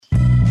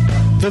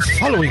The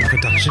following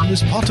production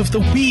is part of the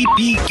We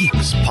Be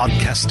Geeks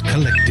podcast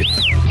collective.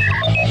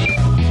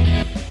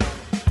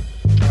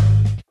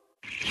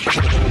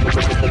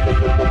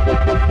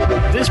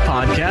 This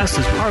podcast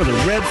is part of the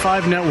Red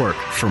 5 Network.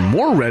 For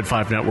more Red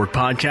 5 Network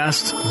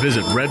podcasts,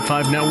 visit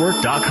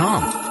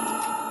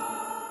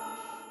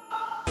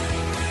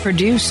red5network.com.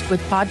 Produced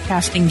with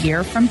podcasting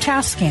gear from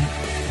Tascam.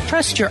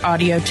 Trust your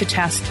audio to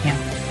Tascam.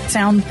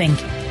 Sound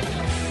thinking.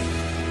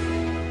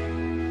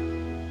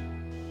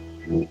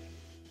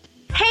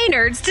 Hey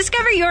nerds,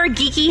 discover your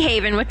geeky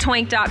haven with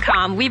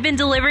Toink.com. We've been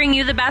delivering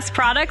you the best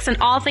products and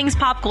all things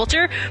pop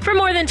culture for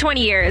more than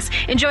 20 years.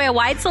 Enjoy a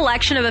wide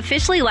selection of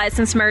officially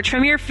licensed merch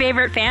from your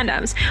favorite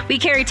fandoms. We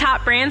carry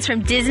top brands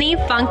from Disney,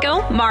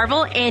 Funko,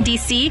 Marvel, and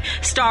DC,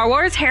 Star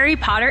Wars, Harry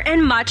Potter,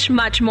 and much,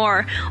 much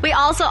more. We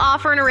also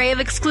offer an array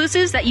of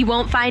exclusives that you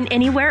won't find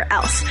anywhere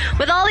else.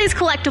 With all these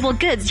collectible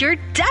goods, you're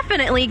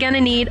definitely going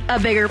to need a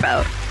bigger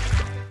boat.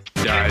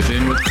 Dive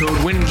in with code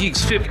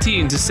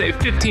WINGEEKS15 to save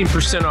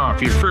 15%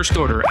 off your first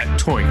order at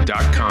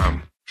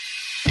Toink.com.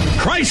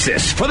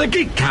 Crisis for the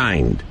geek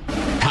kind.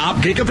 Top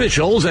geek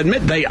officials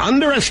admit they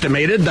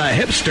underestimated the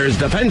hipsters'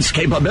 defense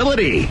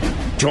capability.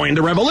 Join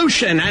the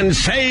revolution and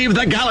save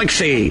the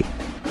galaxy.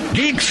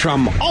 Geeks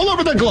from all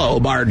over the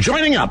globe are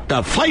joining up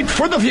to fight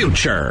for the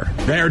future.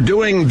 They're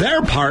doing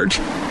their part.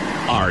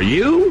 Are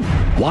you?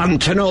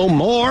 Want to know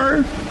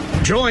more?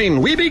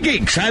 Join We Be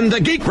Geeks and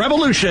the Geek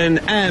Revolution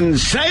and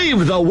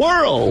save the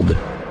world.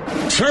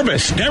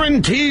 Service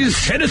guarantees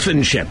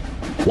citizenship.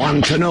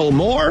 Want to know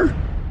more?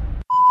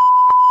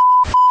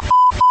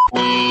 Do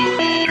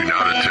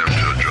not attempt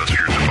to adjust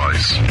your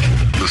device.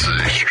 This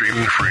is a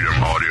streaming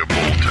freedom audio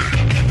bulletin.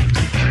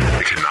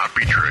 It cannot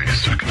be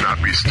traced, it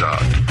cannot be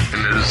stopped,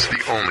 and it is the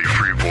only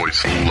free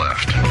voice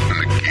left in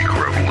the Geek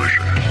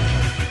Revolution.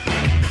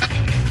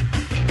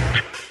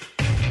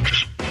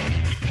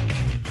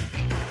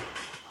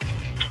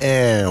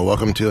 And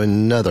welcome to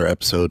another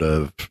episode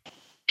of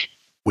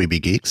We Be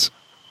Geeks.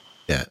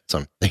 Yeah, so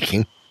I'm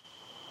thinking,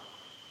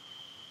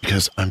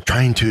 because I'm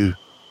trying to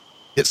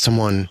get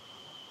someone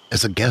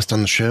as a guest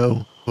on the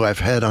show who I've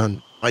had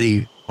on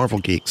Mighty Marvel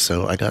Geeks,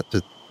 so I got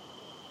to...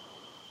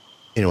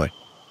 Anyway,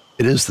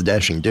 it is the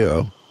Dashing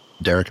Duo,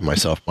 Derek and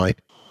myself,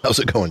 Mike. How's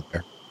it going,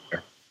 Derek?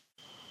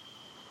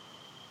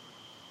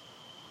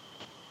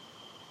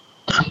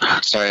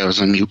 Sorry, I was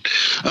on mute.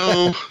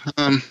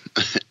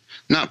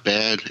 Not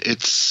bad.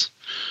 It's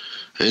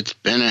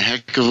been a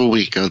heck of a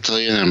week, I'll tell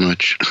you that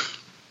much.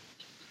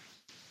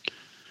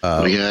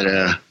 We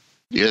got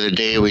the other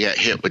day we got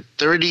hit with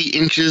 30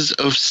 inches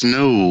of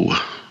snow.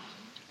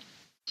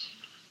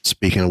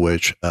 Speaking of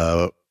which,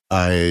 I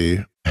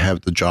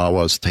have the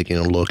Jawas taking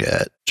a look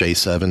at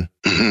J7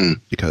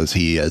 because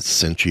he has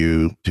sent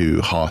you to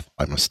Hoth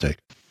by mistake.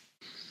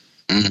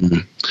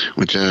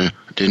 Which I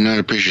did not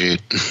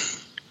appreciate.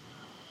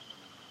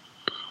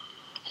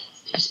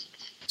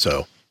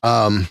 So,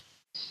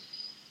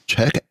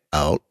 check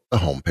out the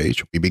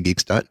homepage,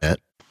 webegeeks.net.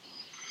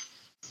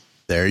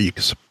 There you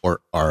can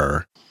support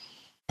our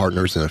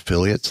partners and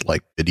affiliates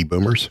like Biddy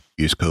Boomers.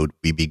 Use code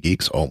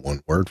WeBeGeeks, all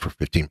one word, for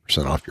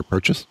 15% off your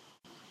purchase.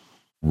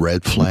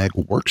 Red Flag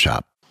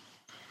Workshop.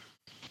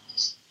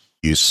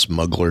 Use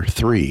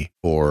Smuggler3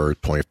 for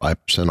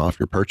 25% off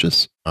your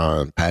purchase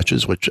on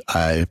patches, which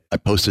I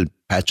posted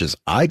patches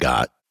I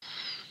got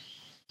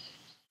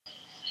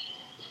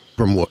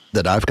from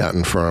that I've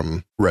gotten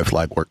from Red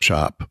Flag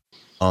Workshop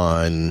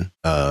on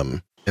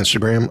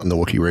Instagram, on the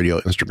Wookiee Radio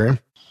Instagram.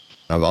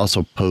 I've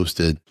also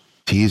posted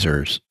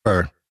teasers,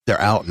 or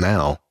they're out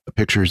now, the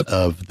pictures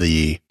of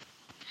the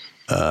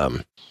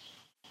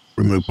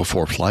remove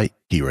before flight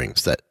key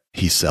rings that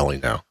he's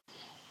selling now.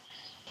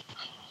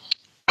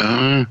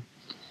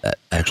 That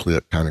actually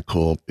look kind of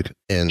cool,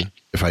 and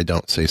if I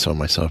don't say so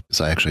myself,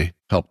 because I actually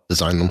helped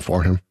design them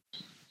for him,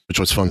 which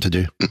was fun to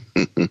do.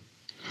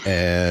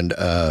 And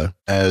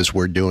as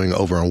we're doing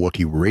over on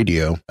Wookiee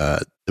Radio,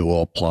 it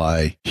will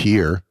apply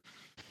here.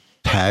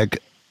 Tag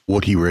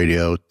Wookiee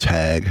Radio,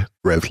 tag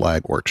Red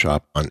Flag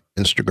Workshop on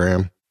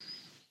Instagram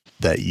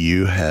that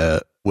you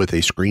have with a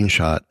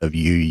screenshot of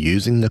you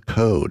using the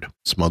code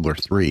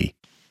Smuggler3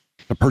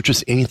 to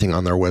purchase anything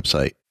on their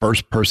website.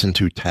 First person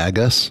to tag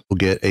us will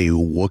get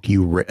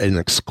an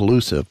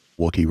exclusive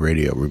Wookiee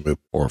Radio remove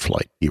before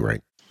flight key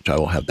ring, which I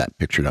will have that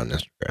pictured on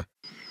Instagram.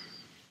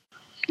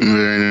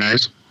 Very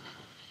nice.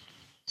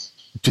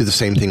 Do the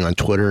same thing on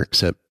Twitter,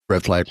 except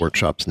Red Flag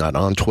Workshop's not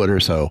on Twitter,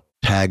 so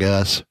tag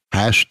us,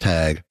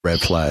 hashtag Red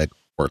Flag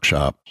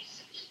Workshop,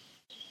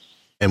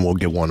 and we'll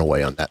give one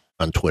away on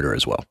Twitter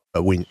as well.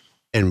 But we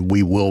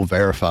will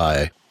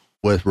verify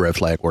with Red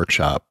Flag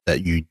Workshop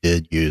that you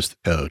did use the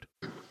code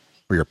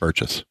for your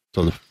purchase.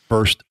 So the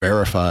first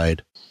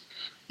verified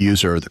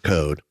user of the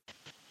code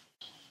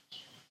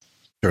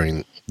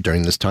during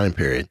this time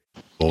period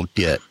will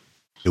get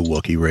a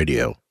Wookiee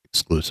Radio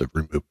exclusive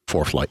remove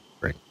before flight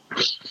ring.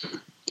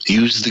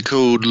 Use the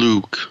code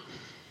Luke.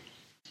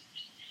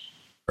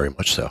 Very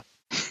much so.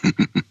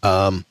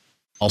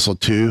 Also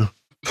to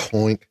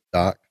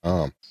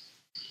Toink.com.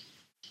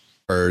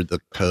 for the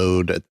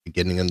code at the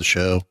beginning of the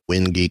show,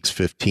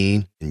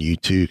 WinGeeks15, and you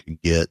two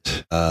could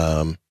get,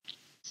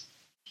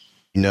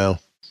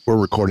 we're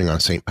recording on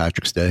St.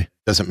 Patrick's Day.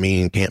 Doesn't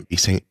mean it can't be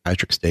St.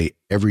 Patrick's Day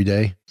every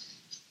day.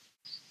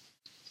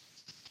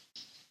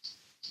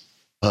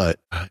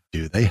 But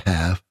do they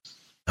have,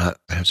 I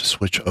have to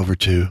switch over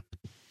to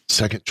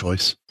second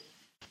choice.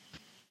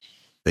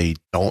 They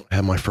don't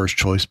have my first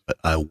choice, but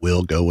I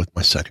will go with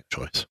my second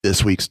choice.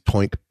 This week's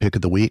Toink Pick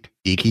of the Week,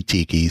 Geeky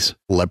Tiki's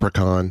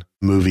Leprechaun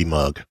Movie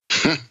Mug.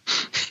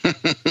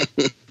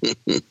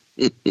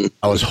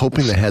 I was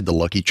hoping they had the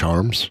Lucky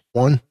Charms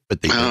one,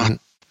 but they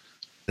didn't.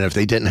 And if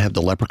they didn't have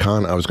the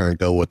Leprechaun, I was going to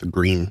go with the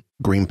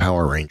green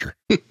Power Ranger.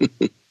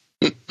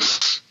 But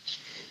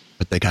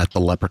they got the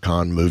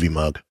Leprechaun Movie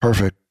Mug.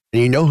 Perfect.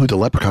 And you know who the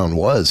Leprechaun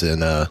was in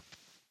the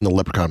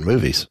Leprechaun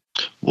movies?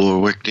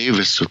 Warwick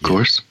Davis, of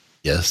course.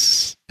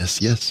 Yes.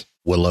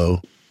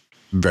 Willow,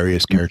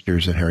 various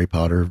characters in Harry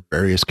Potter,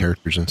 various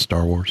characters in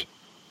Star Wars.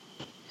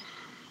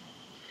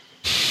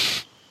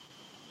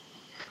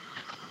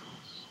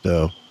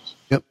 So,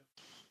 yep,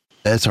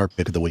 that's our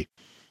pick of the week.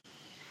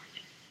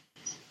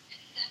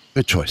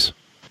 Good choice.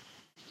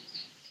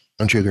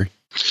 Don't you agree?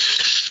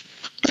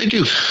 I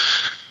do.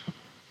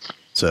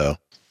 So,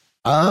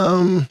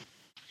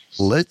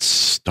 let's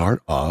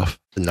start off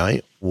the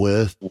night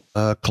with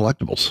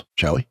collectibles,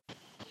 shall we?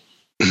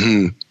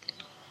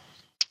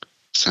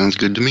 Sounds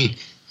good to me.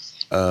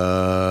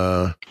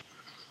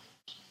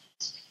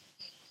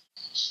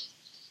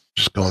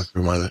 Just going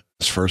through my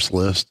first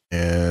list,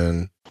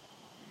 and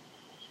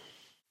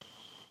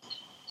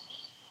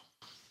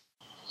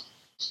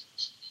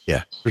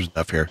yeah, there's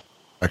enough here.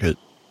 I could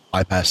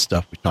bypass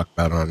stuff we talked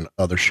about on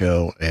other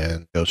show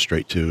and go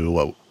straight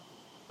to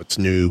what's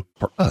new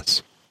for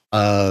us.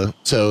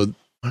 So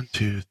 1,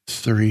 2,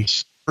 3.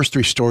 First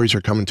 3 stories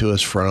are coming to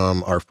us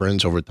from our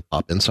friends over at the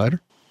Pop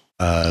Insider.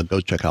 Go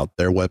check out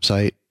their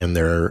website and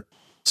their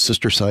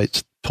sister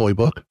sites, Toy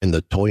Book and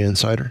the Toy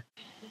Insider.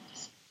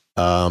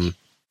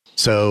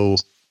 So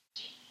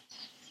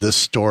this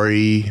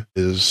story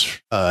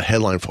is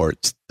headline for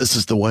it. This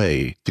is the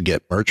way to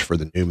get merch for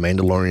the new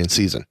Mandalorian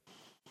season.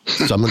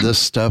 Some of this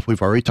stuff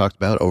we've already talked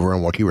about over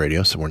on Wookiee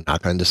Radio, so we're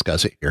not going to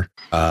discuss it here.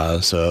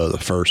 So the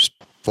first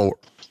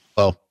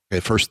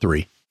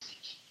 3.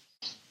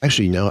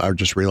 Actually, I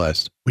just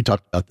realized we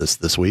talked about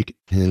this week,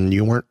 and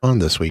you weren't on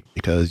this week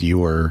because you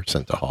were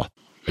sent to Hoth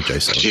by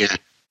Jason. Yeah.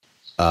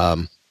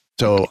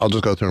 So I'll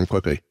just go through them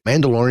quickly.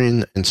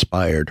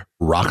 Mandalorian-inspired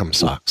Rock'em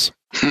socks.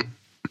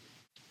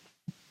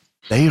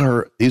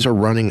 These are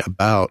running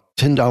about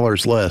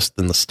 $10 less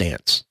than the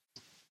Stance,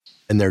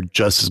 and they're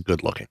just as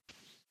good looking.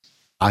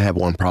 I have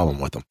one problem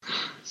with them.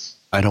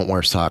 I don't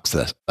wear socks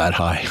that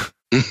high.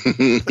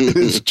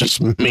 It's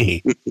just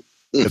me.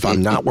 If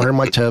I'm not wearing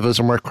my Tevas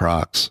or my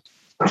Crocs,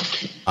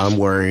 I'm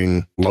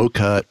wearing low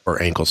cut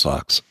or ankle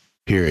socks,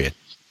 period.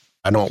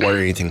 I don't wear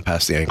anything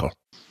past the ankle.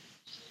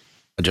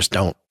 I just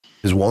don't.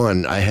 Because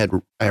one, I had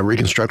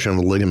reconstruction of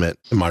a ligament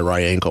in my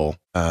right ankle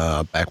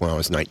back when I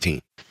was 19.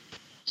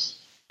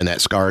 And that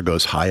scar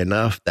goes high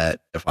enough that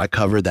if I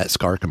cover that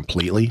scar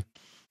completely,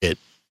 it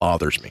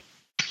bothers me.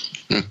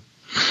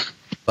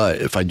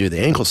 But if I do the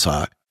ankle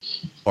sock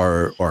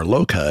or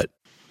low cut,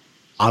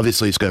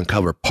 obviously it's going to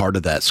cover part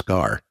of that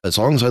scar. As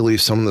long as I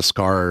leave some of the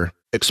scar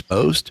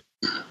exposed,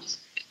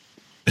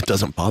 it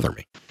doesn't bother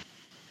me.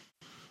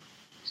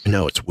 I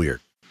know it's weird.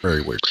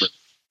 Very weird.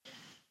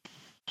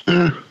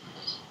 But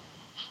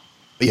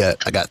yeah,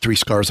 I got 3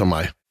 scars on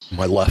my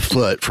left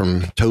foot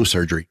from toe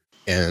surgery,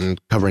 and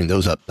covering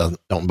those up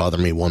don't bother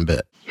me one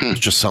bit.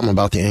 It's just something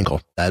about the ankle,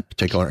 that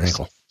particular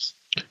ankle.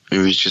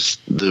 Maybe it's just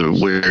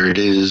where it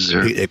is.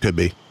 Or... It could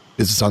be.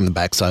 It's on the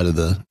back side of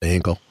the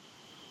ankle.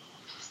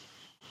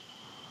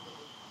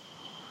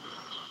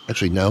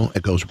 Actually, no,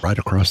 it goes right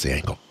across the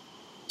ankle.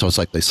 So it's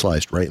like they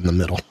sliced right in the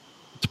middle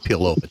to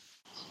peel open.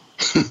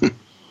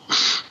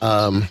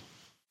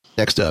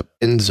 Next up,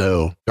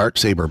 Enzo,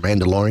 Darksaber,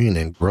 Mandalorian,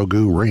 and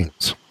Grogu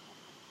rings.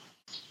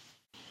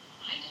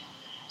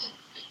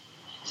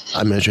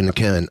 I mentioned to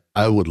Ken,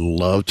 I would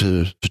love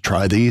to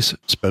try these,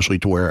 especially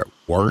to wear at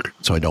work,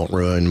 so I don't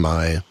ruin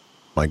my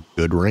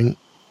good ring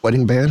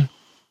wedding band.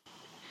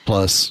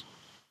 Plus,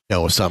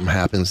 if something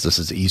happens,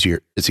 it's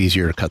easier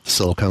to cut the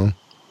silicone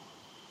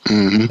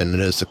than it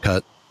is to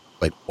cut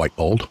like white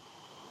gold.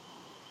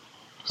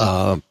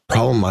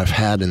 Problem I've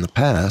had in the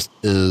past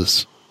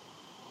is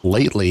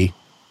lately,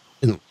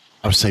 I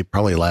would say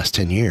probably the last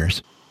 10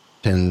 years,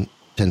 10,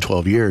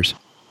 12 years,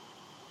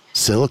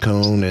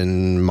 silicone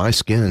and my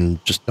skin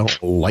just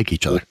don't like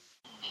each other.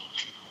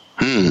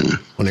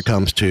 When it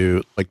comes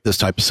to like this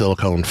type of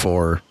silicone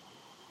for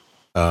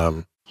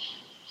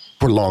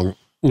long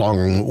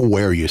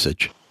wear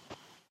usage.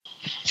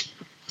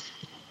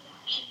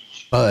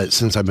 But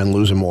since I've been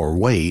losing more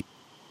weight,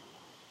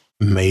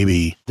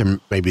 maybe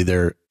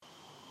there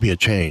be a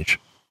change.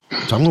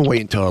 So I'm going to wait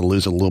until I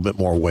lose a little bit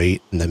more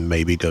weight and then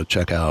maybe go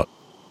check out.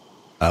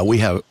 We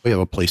have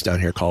a place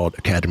down here called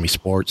Academy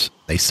Sports.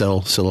 They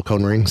sell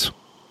silicone rings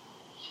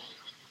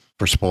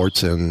for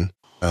sports, and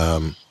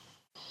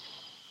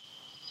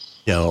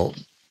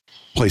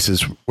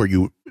places where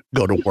you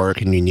go to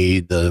work and you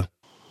need the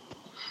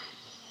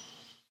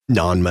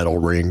non-metal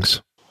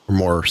rings or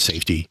more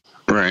safety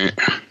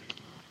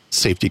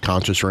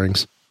conscious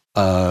rings.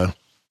 I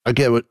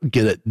get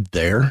it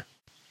there,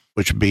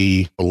 which would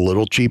be a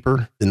little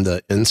cheaper than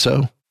the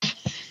Inso,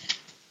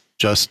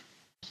 just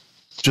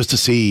to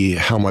see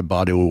how my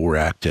body will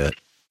react to it.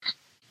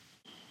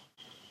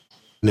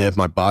 And if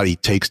my body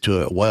takes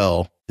to it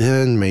well,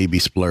 then maybe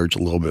splurge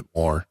a little bit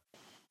more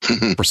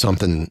for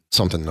something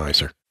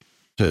nicer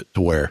to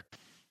wear.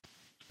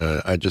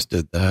 I just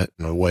did that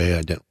in a way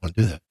I didn't want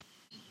to do that.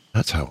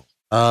 That's how.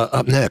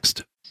 Up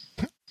next,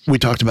 we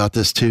talked about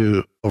this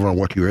too over on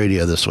Wookiee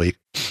Radio this week.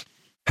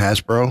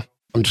 Hasbro.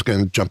 I'm just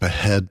going to jump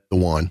ahead to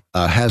one.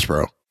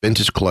 Hasbro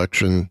Vintage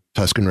Collection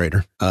Tusken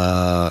Raider.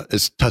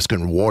 It's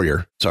Tusken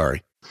Warrior.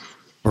 Sorry,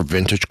 for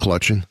Vintage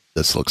Collection.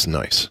 This looks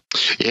nice.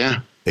 Yeah.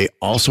 They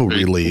also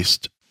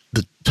released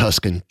the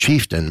Tusken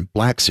Chieftain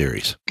Black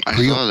Series. I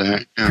saw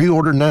that. Yeah.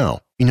 Pre-order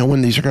now. You know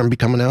when these are going to be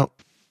coming out?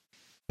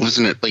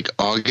 Wasn't it like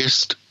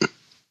August?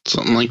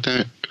 Something like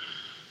that?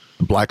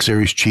 The Black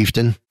Series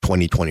Chieftain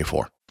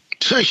 2024.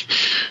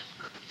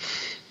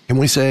 Can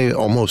we say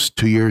almost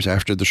 2 years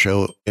after the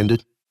show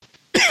ended?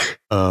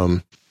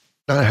 Not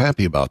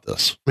happy about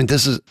this. I mean,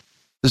 this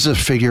is a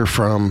figure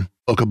from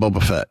Book of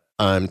Boba Fett.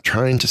 I'm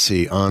trying to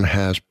see on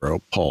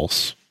Hasbro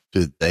Pulse.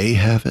 Do they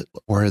have it?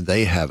 Where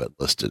they have it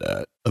listed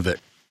at? Of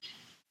it.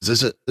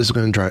 This is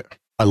going to drive.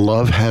 I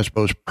love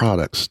Hasbro's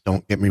products.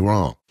 Don't get me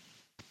wrong,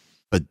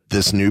 but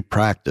this new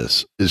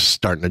practice is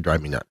starting to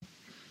drive me nuts.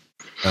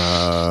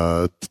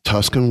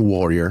 Tusken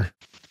Warrior,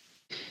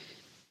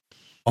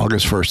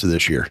 August 1st of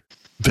this year,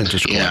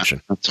 Vintage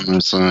Collection. That's what I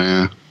saw.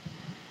 Yeah.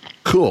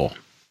 Cool.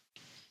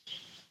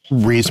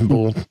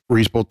 Reasonable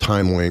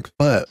time length,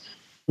 but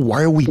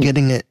why are we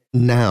getting it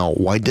now?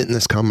 Why didn't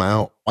this come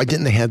out? Why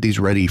didn't they have these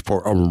ready for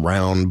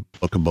around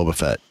Book of Boba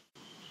Fett?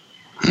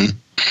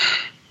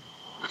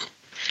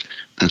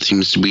 That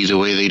seems to be the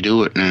way they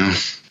do it now.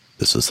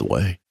 This is the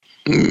way.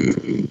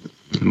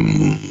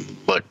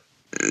 But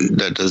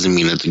that doesn't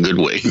mean it's a good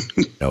way.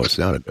 No, it's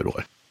not a good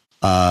way.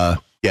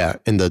 Yeah,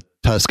 in the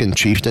Tusken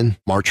Chieftain,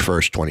 March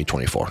 1st,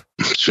 2024.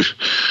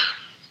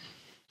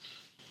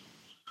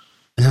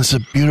 And it's a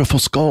beautiful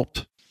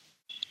sculpt.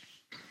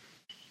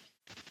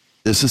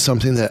 This is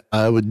something that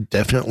I would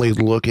definitely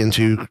look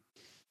into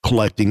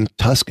collecting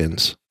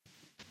Tuskens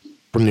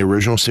from the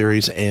original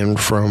series and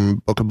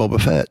from Book of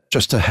Boba Fett,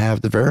 just to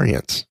have the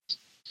variants.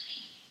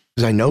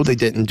 Because I know they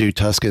didn't do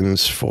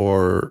Tuskens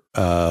for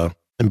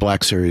in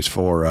Black Series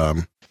for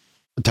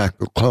Attack of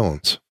the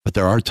Clones, but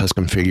there are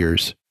Tusken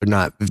figures. They're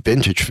not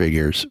vintage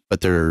figures,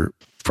 but they're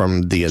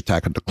from the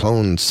Attack of the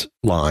Clones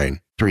line,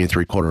 3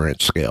 3/4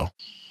 inch scale.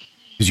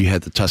 Because you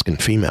had the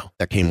Tusken female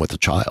that came with a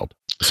child,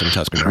 some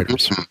Tusken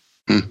Raiders.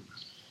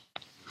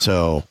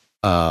 So,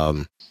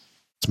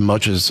 as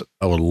much as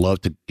I would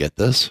love to get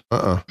this,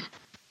 I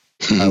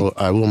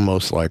will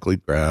most likely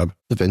grab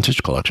the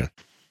Vintage Collection.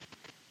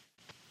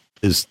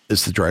 Is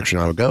the direction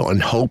I would go,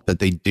 and hope that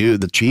they do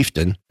the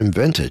Chieftain in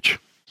Vintage.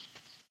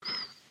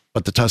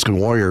 But the Tusken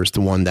Warrior is the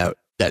one that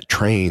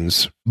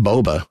trains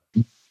Boba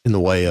in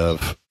the way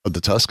of the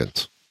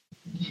Tuskens.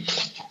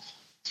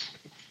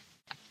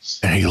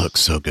 And he looks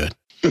so good.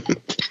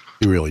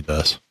 He really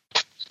does.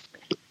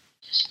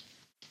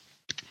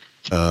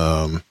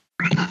 So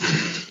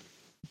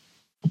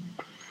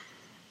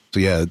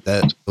yeah,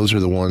 those are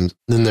the ones.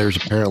 Then there's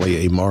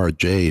apparently a Mara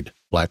Jade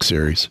Black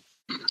Series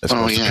that's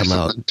supposed to come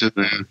out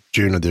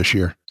June of this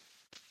year.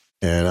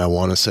 And I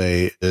want to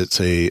say it's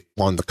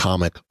one of the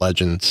comic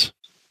legends,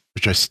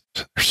 which there's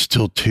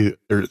still two.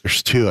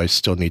 There's two I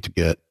still need to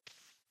get.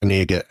 I need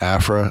to get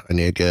Afra. I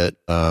need to get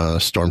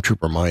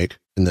Stormtrooper Mike.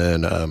 And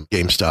then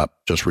GameStop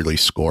just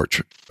released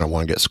Scorch. I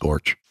want to get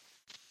Scorch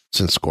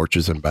since Scorch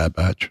is in Bad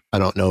Batch. I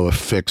don't know if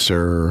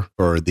Fixer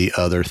or the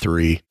other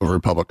three of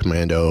Republic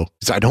Commando,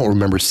 because I don't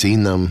remember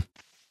seeing them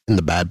in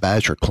the Bad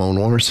Batch or Clone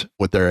Wars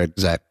with their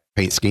exact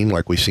paint scheme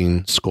like we've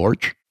seen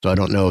Scorch. So I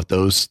don't know if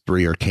those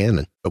three are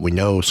canon, but we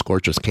know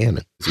Scorch is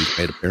canon because he's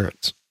made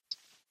appearance.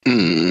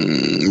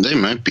 They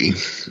might be.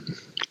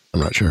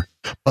 I'm not sure.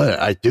 But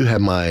I do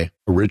have my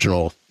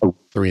original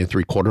 3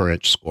 3/4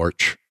 inch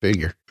Scorch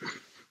figure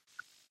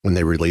when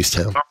they released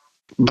him.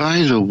 By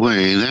the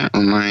way, that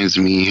reminds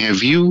me,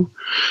 have you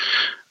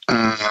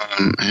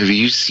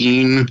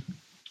seen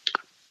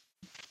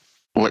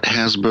what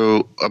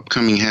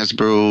upcoming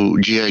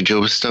Hasbro G.I.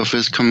 Joe stuff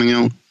is coming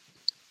out?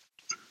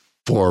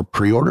 For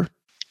pre-order?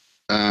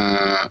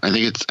 I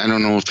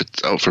don't know if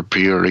it's out for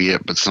pre-order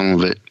yet, but some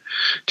of it,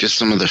 just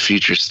some of the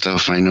future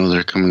stuff I know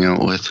they're coming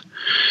out with.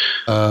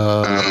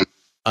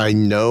 I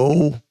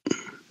know,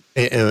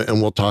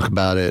 and we'll talk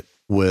about it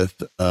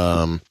with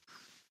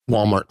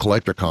Walmart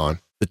CollectorCon,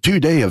 the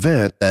 2-day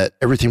event that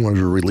everything was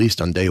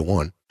released on day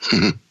one.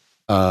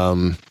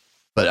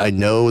 But I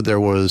know there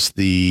was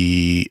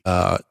the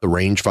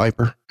Range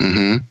Viper,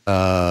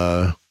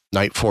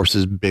 Night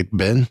Force's Big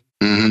Ben.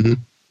 Is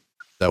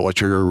that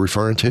what you're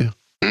referring to?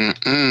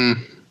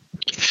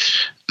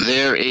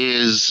 There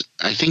is,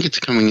 I think it's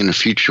coming in a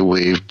future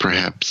wave,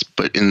 perhaps,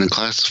 but in the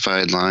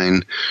classified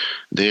line,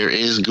 there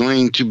is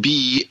going to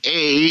be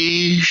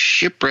a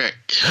shipwreck.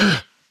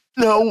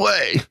 No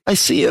way. I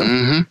see him.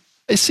 Mm-hmm.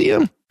 I see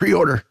him.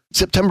 Pre-order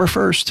September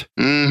 1st.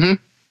 Mm-hmm.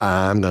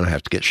 I'm going to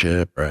have to get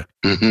shipwreck.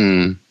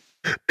 Mm-hmm.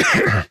 I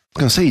was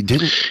going to say, you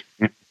didn't.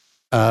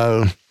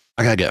 I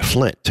got to get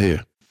Flint, too.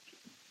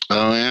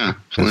 Oh, yeah.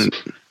 Flint.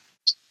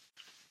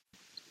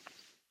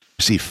 I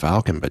see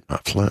Falcon, but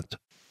not Flint.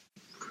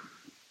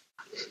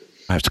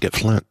 I have to get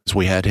Flint, because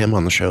we had him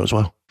on the show as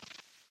well. I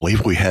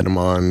believe we had him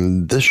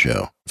on this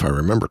show, if I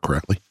remember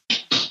correctly.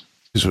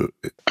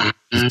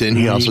 Didn't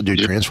he also do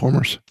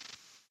Transformers?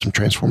 Some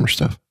Transformers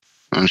stuff?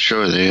 I'm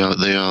sure they all.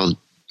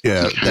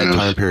 Yeah, that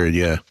time period,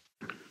 yeah.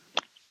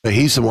 But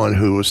he's the one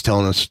who was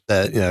telling us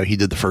that, he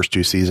did the first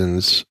 2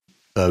 seasons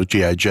of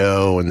G.I.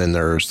 Joe, and then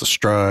there's the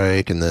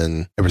strike, and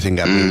then everything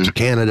got moved to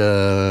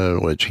Canada,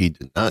 which he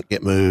did not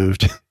get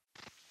moved.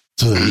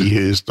 So he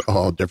used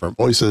all different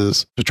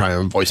voices to try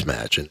and voice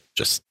match, and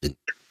just didn't.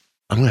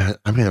 I'm gonna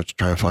have to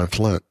try and find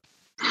Flint.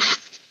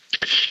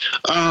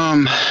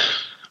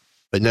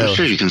 But no, I'm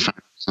sure you can find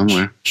it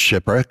somewhere.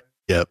 Shipwreck.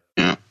 Yep.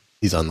 Yeah.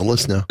 He's on the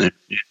list now.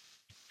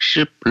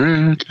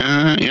 Shipwreck.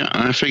 Yeah,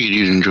 I figured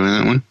you'd enjoy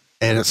that one.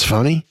 And it's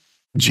funny.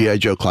 G.I.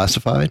 Joe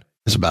Classified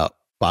is about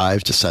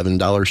 $5 to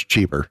 $7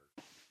 cheaper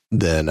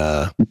than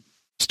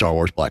Star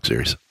Wars Black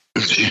Series.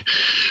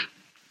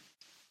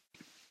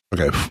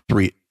 Okay,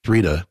 $3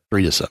 to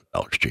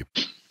 $7 cheaper.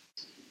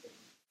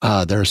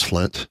 There's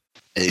Flint.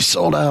 He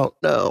sold out.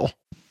 No,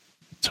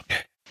 it's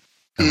okay.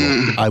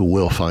 I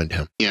will find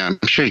him. Yeah, I'm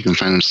sure you can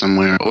find him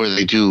somewhere, or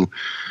they do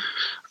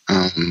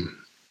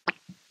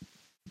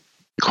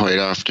quite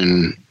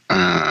often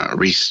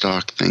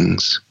restock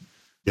things.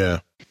 Yeah.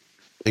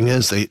 Thing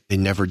is, they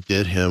never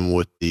did him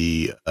with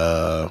their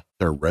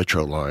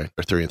retro line,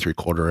 their 3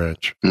 3/4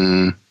 inch.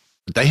 Mm.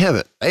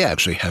 They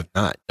actually have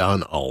not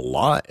done a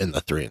lot in the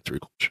 3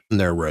 3/4 in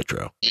their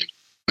retro.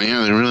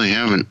 Yeah, they really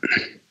haven't.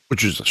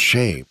 Which is a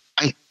shame.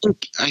 I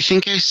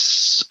think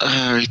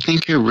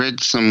I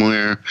read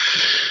somewhere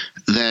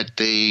that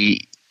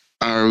they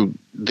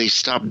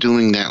stopped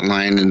doing that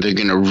line and they're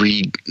gonna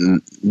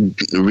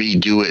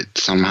redo it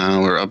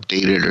somehow or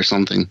update it or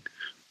something.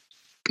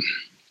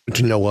 But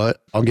you know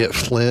what? I'll get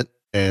Flint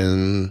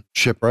and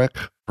Shipwreck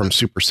from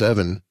Super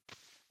 7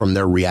 from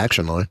their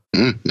reaction line.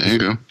 There you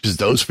go. Because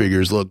those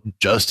figures look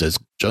just as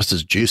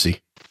juicy.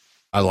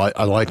 I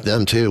like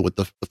them too with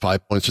the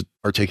 5 points of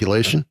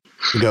articulation.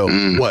 You go,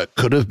 what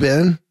could have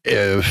been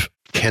if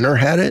Kenner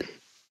had it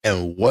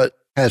and what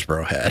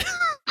Hasbro had.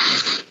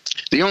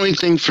 The only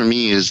thing for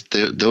me is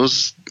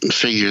those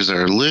figures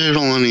are a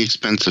little on the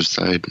expensive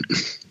side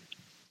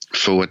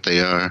for what they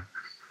are.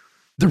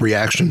 The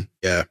reaction,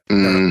 yeah,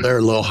 they're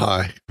a little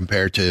high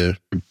compared to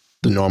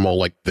the normal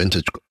like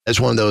vintage. It's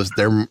one of those.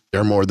 They're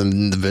more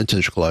than the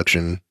vintage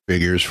collection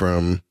figures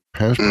from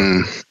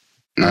Hasbro.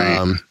 Right.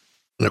 And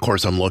of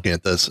course, I'm looking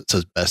at this. It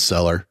says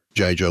bestseller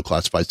G.I. Joe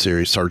Classified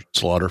Series Sergeant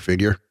Slaughter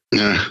figure.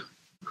 Yeah,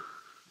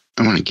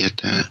 I want to get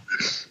that.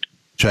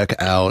 Check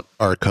out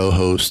our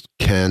co-host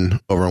Ken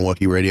over on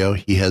Wookiee Radio.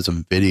 He has a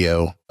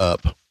video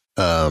up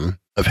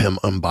of him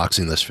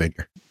unboxing this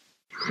figure.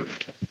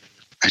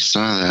 I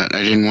saw that.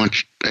 I didn't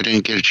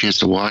get a chance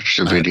to watch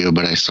the video,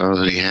 but I saw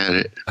that he had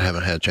it. I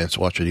haven't had a chance to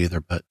watch it either,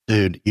 but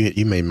dude,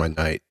 you made my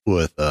night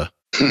with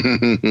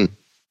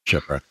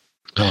Shipwreck.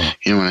 Oh.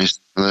 You know, when I saw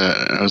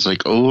that, I was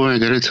like, oh, I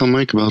gotta tell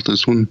Mike about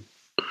this one.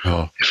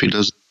 Oh. If he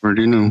doesn't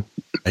already know.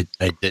 I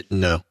didn't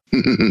know.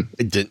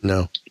 I didn't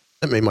know.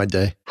 That made my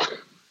day.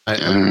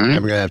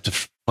 I'm gonna have to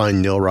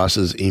find Neil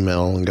Ross's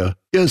email and go,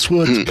 guess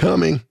what's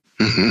coming?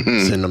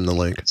 Send him the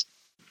link.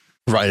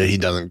 Provided he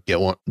doesn't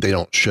get one. They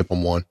don't ship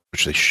him one,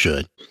 which they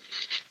should.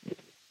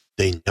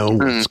 They know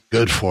what's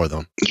good for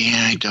them.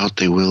 Yeah, I doubt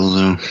they will,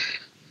 though.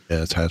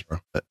 Yeah, it's Hasbro.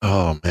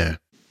 Oh, man.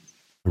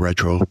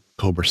 Retro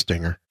Cobra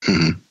Stinger,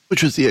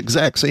 which is the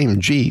exact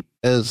same Jeep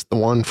as the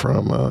one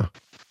from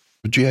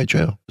G.I.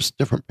 Joe. Just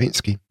different paint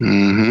scheme.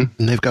 And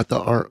they've got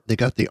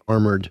the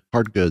armored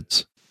hard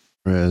goods.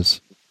 Whereas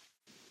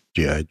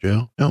G.I.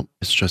 Joe, no,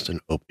 it's just an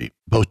OP.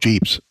 Both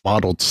Jeeps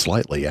modeled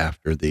slightly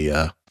after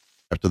the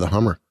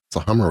Hummer. The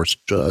Hummer was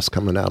just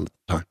coming out at the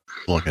time.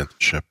 Look at the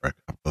Shipwreck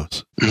up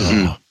close.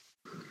 Oh.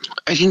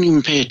 I didn't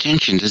even pay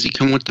attention. Does he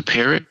come with the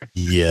parrot?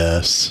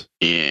 Yes.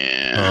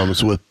 Yeah.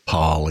 Comes with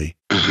Polly.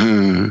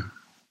 And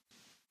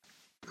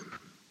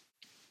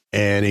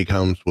he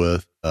comes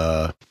with,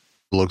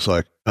 looks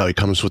like, he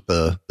comes with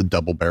the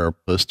double barrel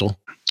pistol.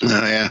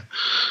 Oh,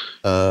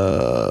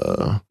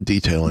 yeah.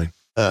 Detailing.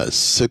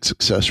 6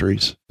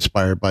 accessories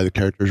inspired by the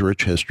character's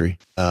rich history.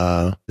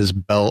 His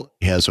belt,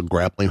 he has a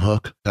grappling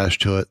hook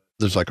attached to it.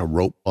 There's like a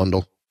rope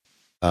bundle,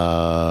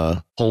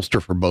 holster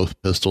for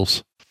both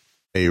pistols,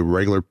 a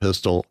regular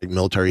pistol, a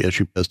military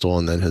issue pistol,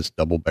 and then his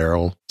double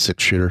barrel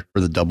 6-shooter for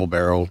the double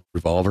barrel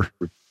revolver.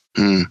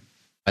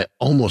 I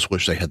almost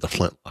wish they had the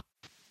flintlock.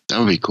 That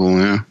would be cool,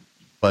 yeah.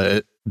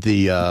 But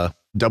the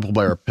double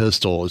barrel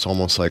pistol is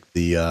almost like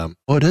the,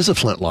 it is a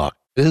flintlock.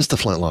 It is the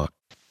flintlock.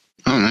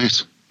 Oh,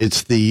 nice.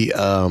 It's the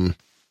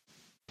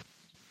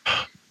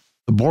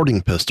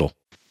boarding pistol,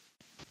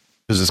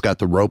 because it's got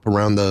the rope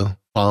around the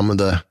palm of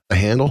the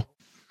handle.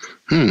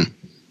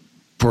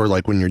 For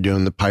like when you're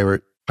doing the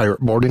pirate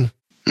boarding.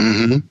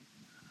 Mm-hmm.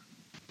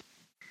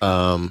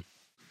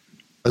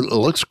 It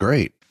looks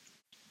great.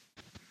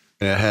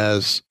 And it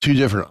has 2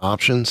 different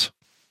options,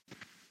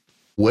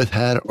 with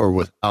hat or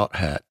without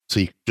hat. So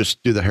you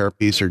just do the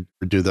hairpiece or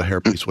do the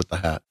hairpiece with the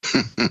hat.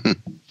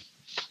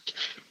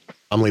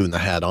 I'm leaving the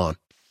hat on.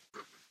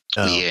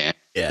 Yeah,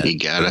 you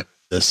got it.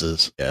 This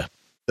is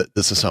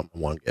something I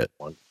want to get.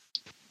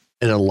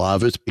 And a lot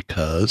of it's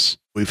because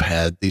we've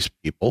had these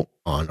people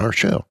on our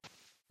show.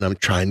 And I'm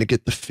trying to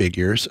get the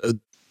figures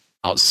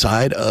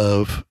outside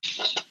of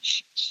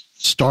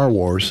Star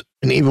Wars,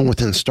 and even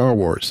within Star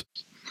Wars.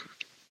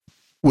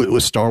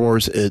 With Star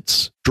Wars,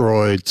 it's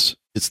droids,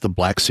 it's the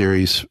Black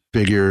Series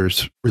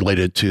figures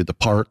related to the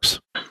parks,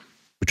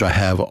 which I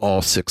have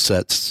all 6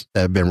 sets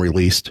that have been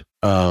released.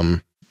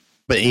 But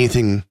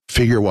anything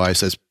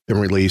figure-wise that's been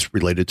released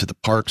related to the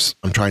parks,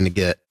 I'm trying to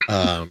get.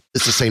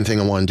 It's the same thing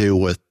I want to do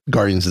with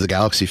Guardians of the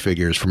Galaxy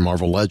figures from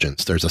Marvel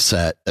Legends. There's a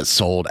set that's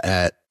sold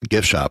at the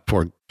gift shop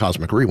for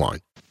Cosmic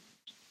Rewind.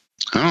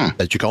 Oh.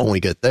 That you can only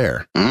get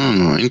there.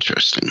 Oh,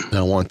 interesting. And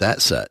I want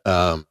that set.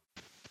 I'm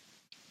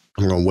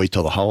going to wait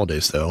till the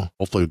holidays, though.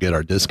 Hopefully we'll get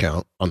our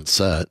discount on the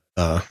set.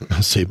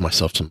 Save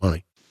myself some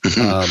money.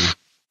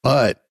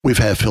 But we've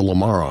had Phil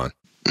Lamar on.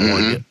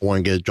 I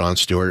want to get John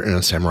Stewart and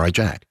a Samurai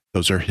Jack.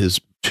 Those are his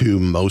 2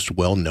 most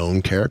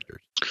well-known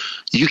characters.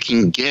 You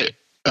can get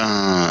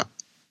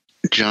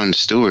John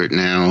Stewart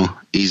now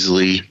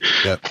easily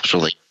for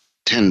like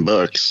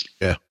 $10.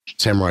 Yeah.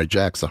 Samurai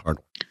Jack's the hard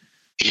one.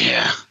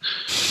 Yeah.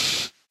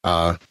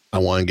 I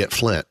want to get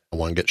Flint. I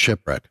want to get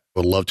Shipwreck. I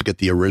would love to get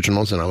the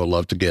originals, and I would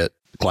love to get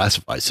the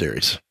Classified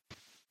series.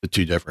 The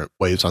 2 different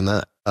waves on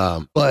that.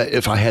 But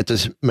if I had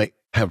to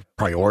have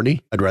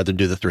priority, I'd rather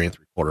do the 3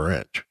 3/4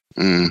 inch.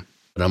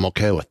 But I'm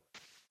okay with it.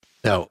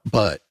 Now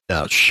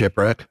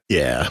Shipwreck,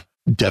 yeah,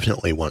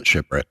 definitely want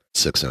Shipwreck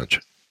 6 inch.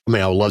 I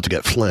mean, I would love to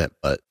get Flint,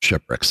 but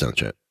Shipwreck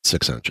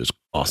 6 inch is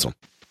awesome.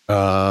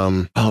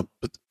 I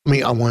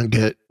want to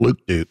get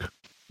Luke Duke.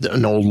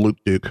 An old Luke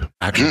Duke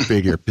action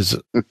figure, because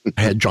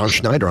I had John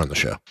Schneider on the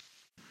show.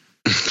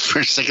 For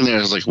a second there, I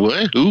was like,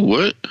 what? Who?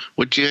 What?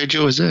 What G.I.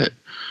 Joe is that?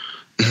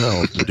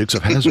 No, the Dukes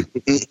of Hazzard.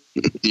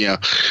 Yeah,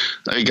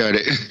 I got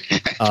it.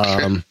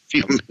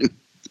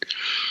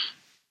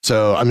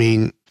 So, I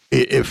mean,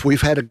 if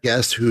we've had a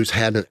guest who's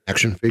had an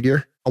action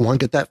figure, I want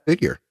to get that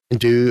figure and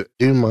do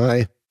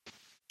my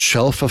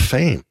shelf of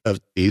fame of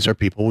these are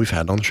people we've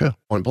had on the show,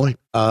 point blank.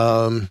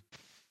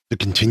 To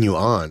continue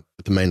on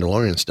with the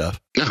Mandalorian stuff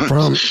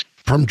from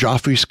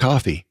Joffrey's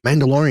Coffee,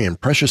 Mandalorian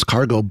Precious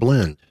Cargo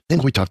Blend. I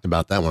think we talked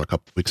about that one a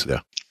couple of weeks ago.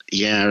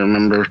 Yeah, I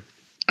remember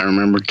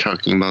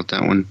talking about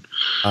that one.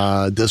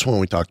 This one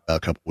we talked about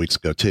a couple of weeks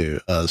ago too.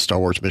 Star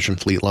Wars Mission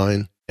Fleet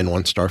Line and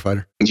 1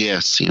 Starfighter.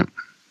 Yes, yeah.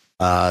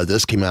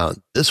 This came out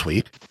this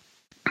week,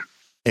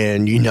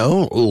 and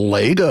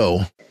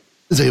Lego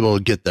is able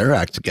to get their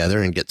act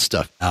together and get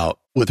stuff out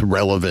with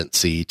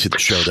relevancy to the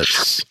show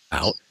that's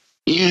out.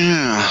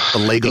 Yeah. The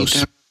Lego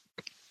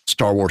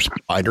Star Wars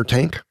fighter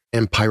tank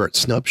and pirate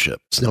snub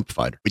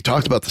fighter. We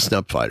talked about the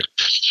snub fighter.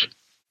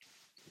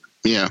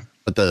 Yeah.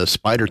 But the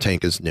spider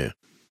tank is new.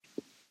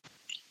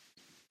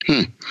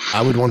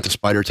 I would want the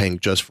spider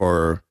tank just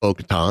for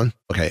Bo-Katan.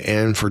 Okay.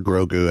 And for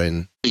Grogu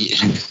and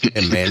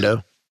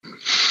Mando.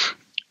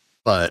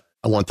 But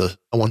I want the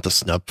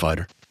snub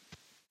fighter.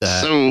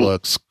 That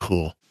looks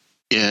cool.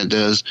 Yeah, it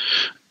does.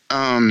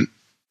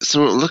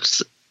 So it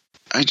looks,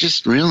 I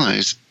just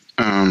realized,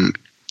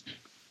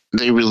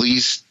 they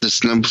released the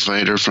snub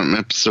fighter from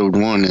episode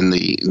 1 and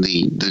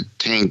the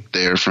tank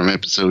there from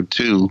episode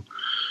 2.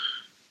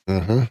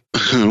 What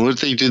if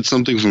they did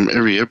something from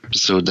every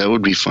episode? That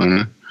would be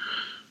fun.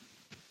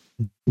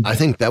 I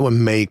think that would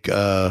make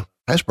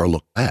Hasbro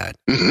look bad.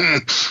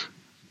 I'm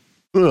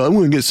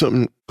going to get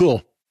something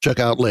cool. Check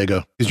out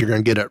Lego, because you're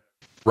going to get it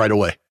right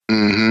away.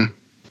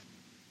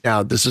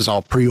 Now, this is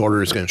all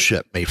pre-order is going to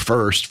ship May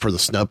 1st for the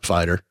snub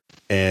fighter.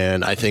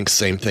 And I think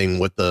same thing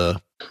with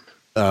the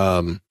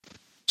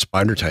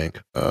spider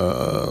tank.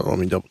 Let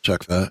me double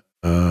check that.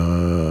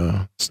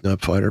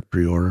 Snub fighter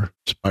pre-order.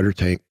 Spider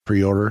tank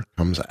pre-order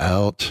comes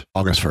out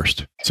August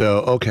 1st. So,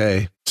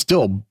 okay.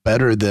 Still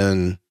better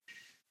than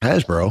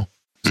Hasbro.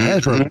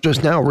 Hasbro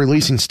just now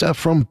releasing stuff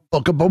from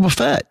Book of Boba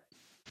Fett.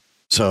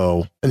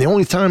 So, and the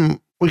only time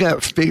we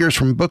got figures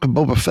from Book of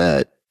Boba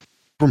Fett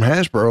from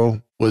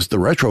Hasbro was the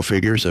retro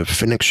figures of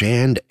Fennec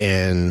Shand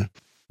and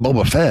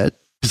Boba Fett,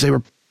 because they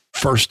were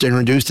first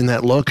introduced in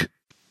that look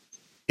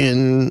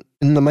in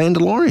The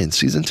Mandalorian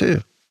season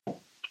 2.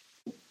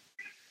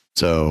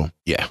 So,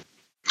 yeah.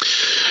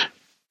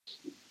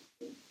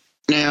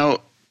 Now,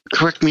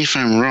 correct me if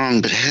I'm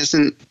wrong, but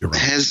Hasbro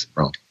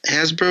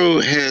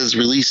has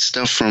released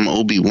stuff from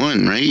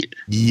Obi-Wan, right?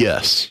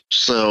 Yes.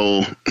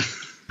 So,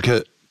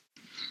 because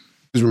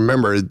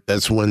remember,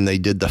 that's when they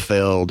did the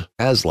failed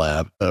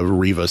HasLab of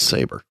Reva's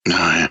saber. Oh,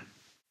 yeah.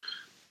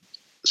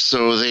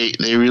 So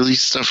they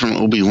released stuff from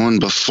Obi-Wan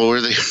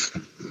before they...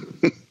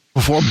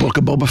 Before Book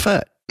of Boba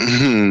Fett.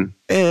 Mm-hmm.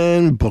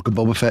 And Book of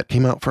Boba Fett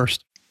came out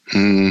first.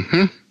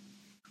 Mm-hmm.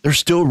 There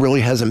still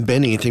really hasn't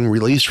been anything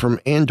released from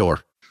Andor.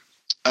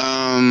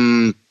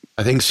 I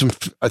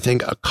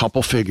think a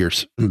couple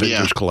figures in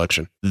Vintage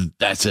Collection.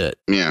 That's it.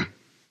 Yeah.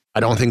 I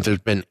don't think there's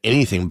been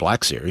anything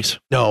Black Series.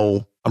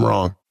 No, I'm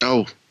wrong.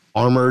 Oh.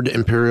 Armored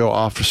Imperial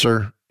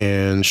Officer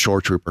and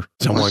Shore Trooper.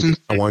 I want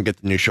to get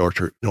the new Shore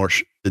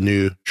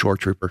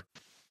Trooper.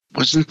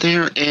 Wasn't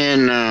there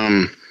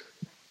in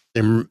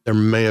there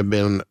may have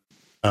been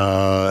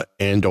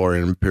Andor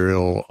and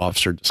Imperial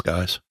Officer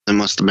disguise. There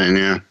must have been,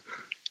 yeah.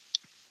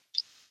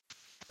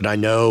 But I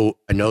know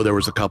there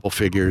was a couple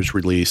figures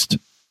released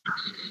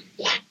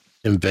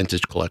in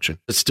Vintage Collection,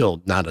 but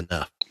still not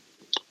enough.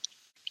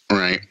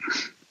 Right.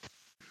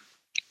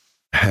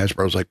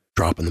 Hasbro's like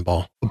dropping the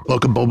ball. The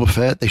Book of Boba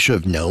Fett, they should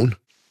have known.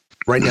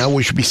 Right now,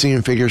 we should be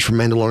seeing figures from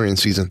Mandalorian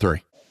Season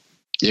 3.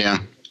 Yeah.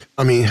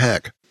 I mean,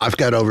 heck, I've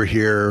got over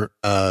here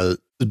the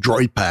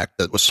droid pack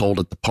that was sold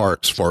at the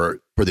parks for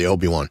the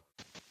Obi-Wan.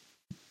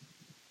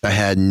 I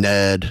had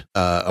Ned,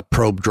 a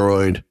probe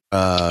droid.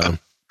 Right,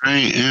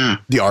 yeah.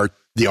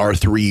 The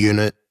R3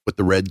 unit with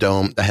the red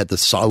dome. That had the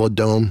solid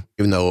dome,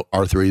 even though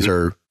R3s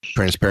are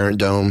transparent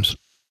domes.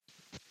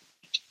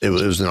 It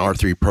was an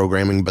R3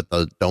 programming, but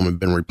the dome had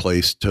been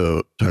replaced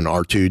to an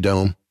R2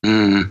 dome.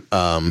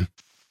 Mm.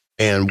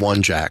 And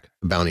one Jack,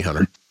 the bounty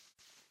hunter.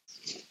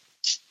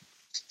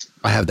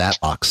 I have that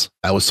box.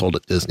 That was sold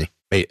at Disney.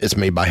 It's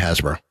made by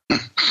Hasbro.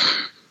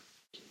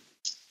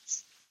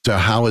 So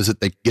how is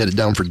it they get it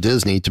done for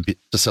Disney to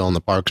sell in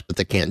the parks, but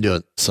they can't do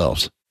it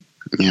themselves?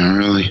 Yeah,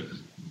 really.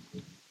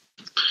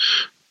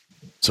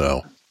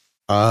 So,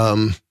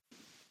 from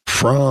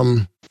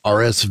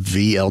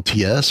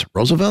RSVLTS,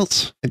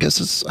 Roosevelt's, I guess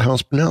is how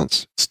it's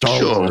pronounced.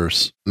 Star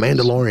Wars,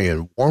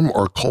 Mandalorian, warm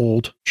or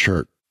cold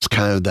shirt. It's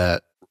kind of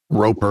that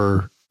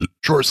Roper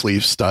short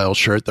sleeve style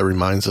shirt that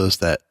reminds us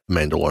that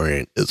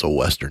Mandalorian is a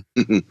Western.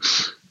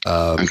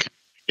 Okay.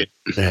 It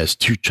has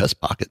 2 chest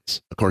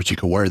pockets. Of course, you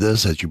can wear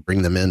this as you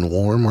bring them in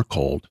warm or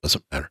cold.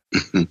 Doesn't matter.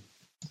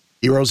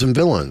 Heroes and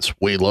villains.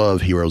 We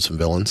love heroes and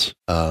villains,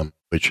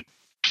 which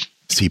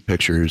see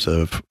pictures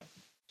of.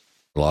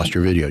 Lost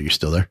your video. You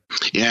still there?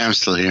 Yeah, I'm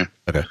still here.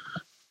 Okay.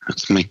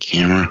 That's my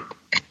camera.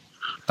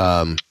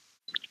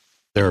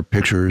 There are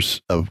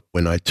pictures of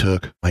when I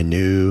took my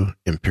new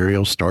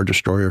Imperial Star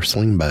Destroyer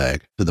sling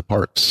bag to the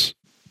parks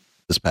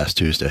this past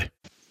Tuesday.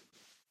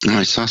 Oh,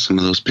 I saw some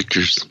of those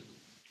pictures.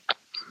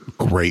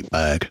 Great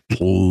bag.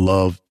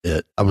 Loved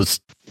it. I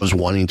was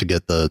wanting to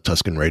get the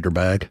Tusken Raider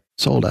bag.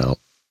 Sold out.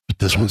 But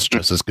this one's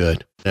just as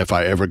good. And if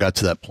I ever got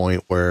to that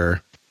point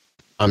where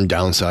I'm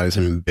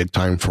downsizing big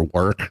time for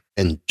work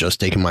and just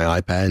taking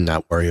my iPad and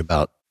not worry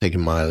about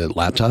taking my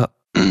laptop,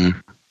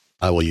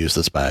 I will use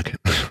this bag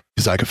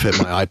because I can fit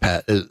my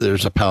iPad.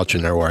 There's a pouch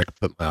in there where I can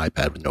put my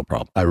iPad with no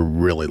problem. I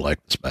really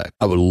like this bag.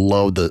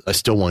 I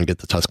still want to get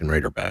the Tusken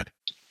Raider bag.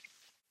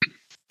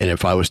 And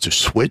if I was to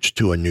switch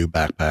to a new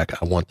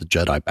backpack, I want the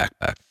Jedi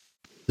backpack,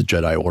 the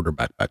Jedi Order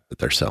backpack that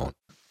they're selling.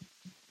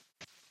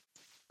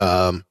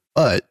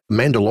 But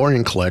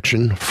Mandalorian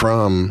collection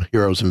from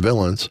Heroes and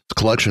Villains, it's a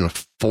collection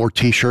of 4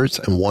 t-shirts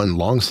and 1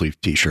 long sleeve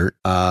t-shirt.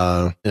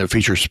 And it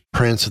features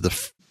prints of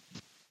the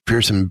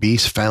fearsome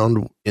beasts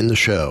found in the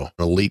show,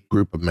 an elite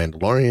group of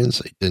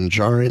Mandalorians, a Din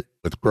Djarin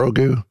with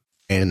Grogu,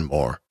 and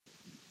more.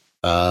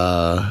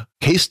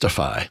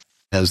 Casetify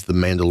has the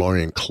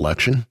Mandalorian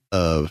collection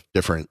of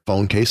different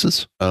phone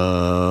cases.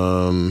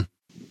 I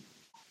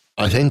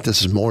think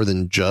this is more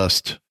than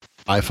just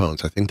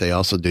iPhones. I think they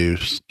also do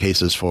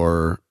cases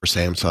for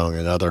Samsung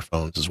and other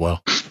phones as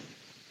well.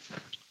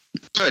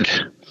 Good.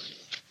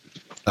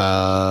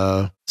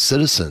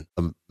 Citizen,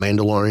 the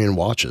Mandalorian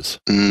watches.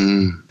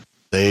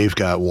 They've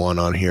got one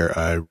on here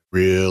I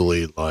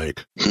really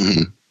like.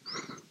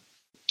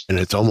 And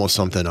it's almost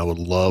something I would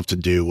love to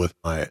do with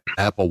my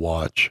Apple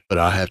Watch, but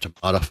I have to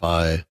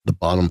modify the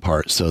bottom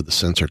part so the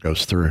sensor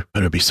goes through.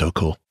 But it'd be so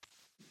cool.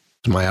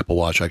 To my Apple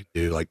Watch, I could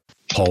do like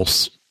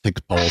pulse, take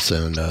the pulse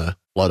and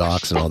blood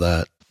ox and all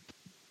that.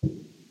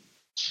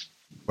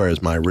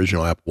 Whereas my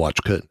original Apple Watch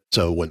couldn't.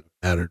 So it wouldn't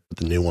matter with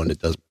the new one. It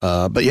does.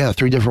 But yeah,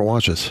 3 different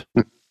watches.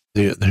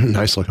 They're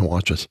nice looking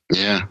watches.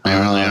 Yeah, they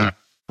really are.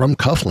 From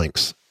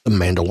Cufflinks, the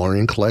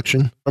Mandalorian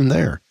collection from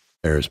there.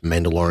 There's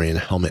Mandalorian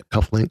helmet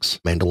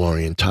cufflinks,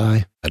 Mandalorian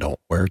tie. I don't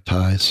wear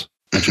ties.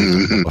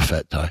 Actually, a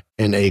Fett tie.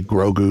 And a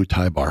Grogu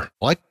tie bar.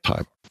 I like tie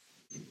bar.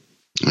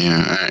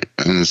 Yeah,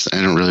 I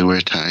don't really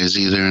wear ties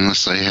either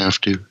unless I have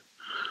to.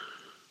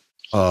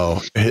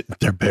 Oh,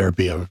 there better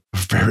be a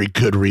very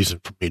good reason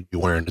for me to be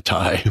wearing a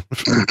tie.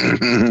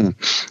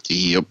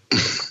 Yep.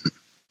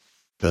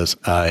 Because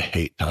I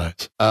hate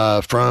ties.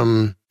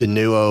 From the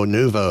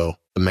Nuvo,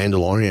 the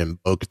Mandalorian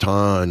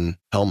Bo-Katan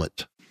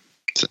helmet.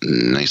 It's a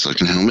nice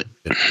looking helmet.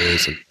 It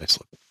is a nice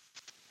looking.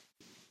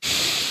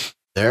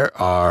 There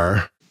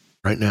are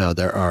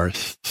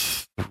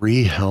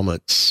 3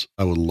 helmets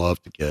I would love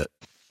to get.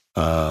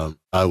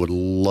 I would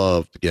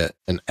love to get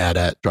an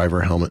AT-AT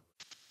driver helmet.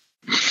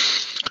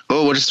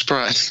 Oh, what a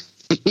surprise.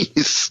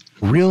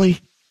 Really?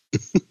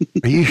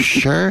 Are you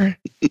sure?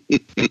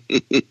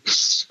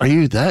 Are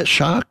you that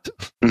shocked?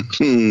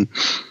 Wait,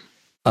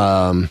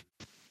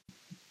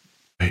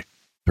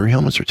 3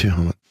 helmets or 2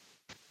 helmets?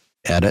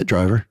 AT-AT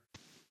driver.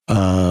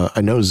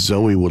 I know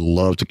Zoe would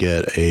love to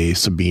get a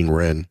Sabine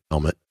Wren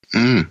helmet.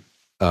 I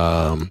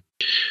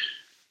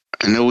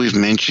know we've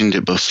mentioned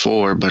it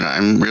before, but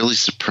I'm really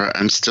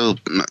surprised.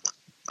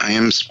 I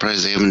am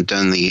surprised they haven't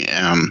done the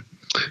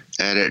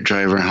AT-AT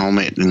driver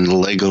helmet in the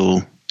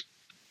Lego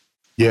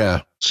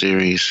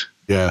series.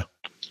 Yeah.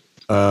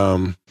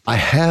 I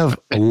have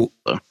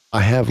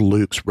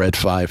Luke's Red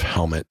 5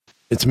 helmet.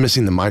 It's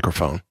missing the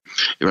microphone.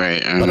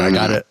 Right. But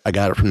I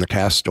got it from the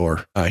cast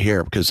store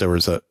here because it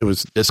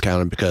was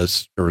discounted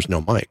because there was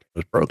no mic. It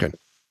was broken.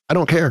 I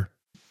don't care.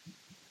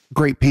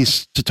 Great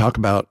piece to talk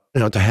about,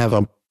 to have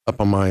up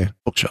on my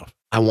bookshelf.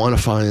 I want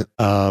to find,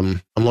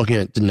 I'm looking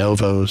at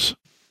DeNovo's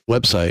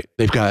website.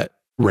 They've got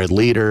Red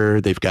Leader.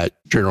 They've got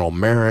General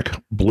Merrick,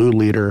 Blue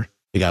Leader.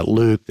 They got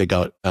Luke. They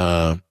got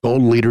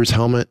Gold Leader's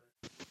helmet.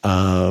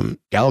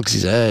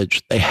 Galaxy's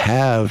Edge. They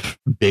have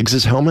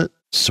Biggs's helmet,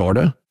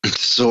 sorta.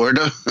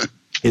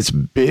 It's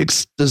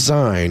Biggs'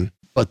 design,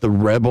 but the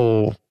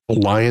Rebel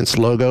Alliance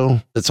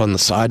logo that's on the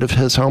side of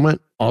his helmet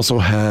also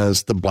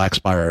has the Black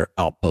Spire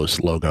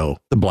Outpost logo,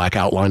 the black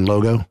outline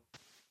logo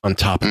on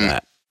top of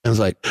that. I was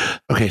like,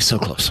 okay, so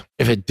close.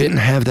 If it didn't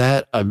have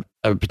that, I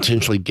would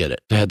potentially get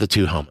it to have the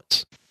 2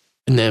 helmets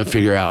and then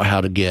figure out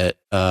how to get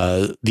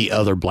the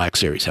other Black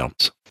Series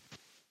helmets.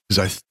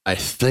 Because I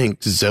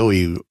think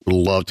Zoe would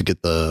love to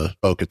get the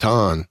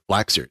Bo-Katan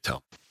Black Series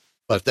helmet.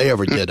 But if they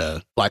ever did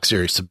a Black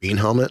Series Sabine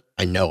helmet,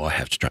 I know I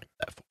have to try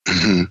that for.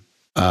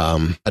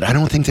 But I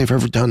don't think they've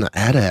ever done the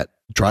AT-AT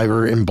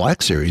driver in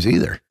Black Series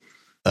either.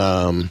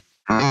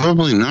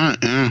 Probably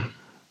not, yeah.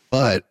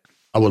 But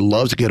I would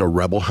love to get a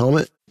Rebel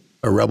helmet,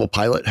 a Rebel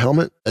pilot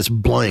helmet that's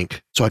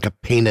blank so I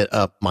could paint it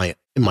up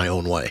in my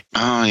own way.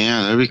 Oh,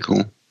 yeah, that'd be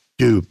cool.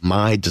 Do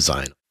my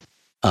design.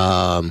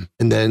 And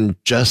then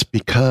just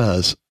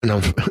because,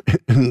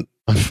 and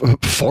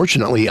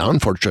unfortunately,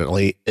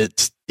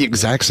 it's the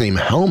exact same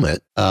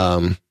helmet.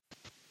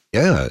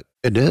 Yeah,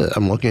 it is.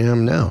 I'm looking at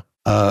them now.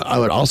 I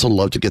would also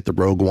love to get the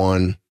Rogue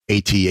One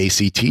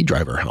AT-ACT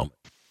driver helmet.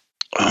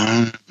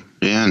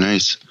 Yeah,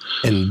 nice.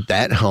 And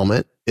that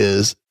helmet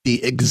is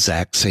the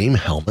exact same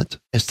helmet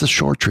as the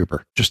Shore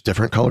Trooper, just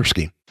different color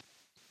scheme.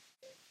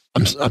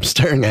 I'm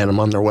staring at them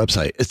on their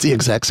website. It's the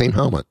exact same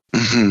helmet.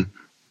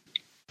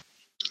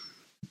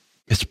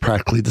 It's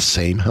practically the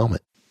same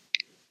helmet.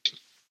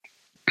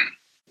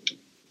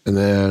 And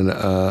then,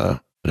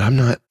 but I'm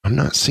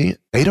not seeing.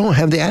 They don't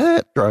have the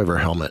AT-AT driver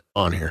helmet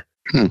on here.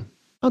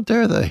 How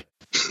dare they?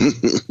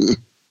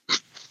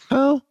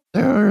 How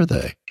dare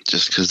they?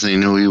 Just because they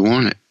know you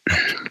want it.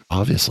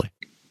 Obviously,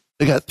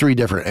 they got 3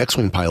 different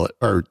X-wing pilot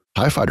or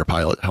TIE fighter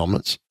pilot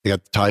helmets. They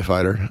got the TIE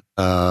fighter.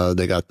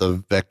 They got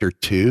the Vector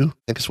 2. I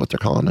think is what they're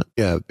calling it.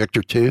 Yeah,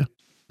 Vector 2.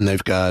 And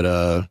they've got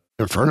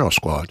Inferno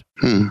Squad.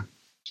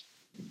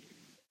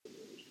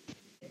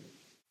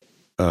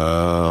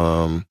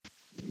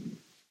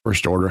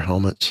 First Order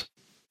helmets.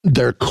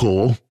 They're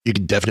cool. You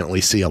can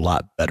definitely see a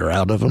lot better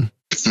out of them.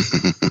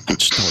 I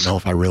just don't know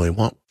if I really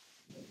want.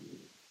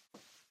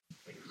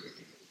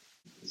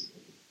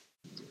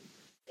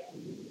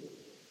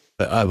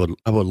 But I would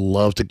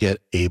love to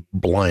get a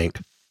blank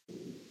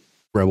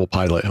Rebel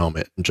pilot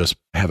helmet and just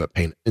have it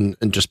painted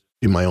and just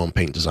do my own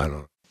paint design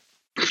on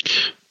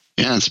it.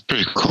 Yeah, it's a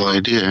pretty cool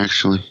idea,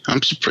 actually.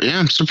 I'm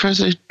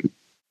surprised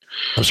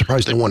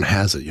no one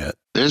has it yet.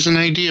 There's an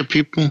idea,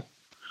 people.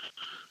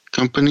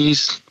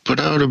 Companies put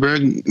out a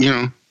big,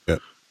 Yeah.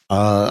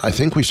 I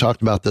think we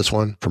talked about this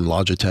one from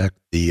Logitech,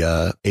 the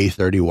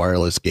A30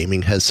 wireless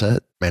gaming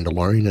headset,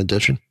 Mandalorian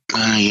edition.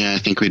 Yeah, I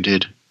think we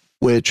did.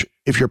 Which,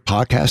 if you're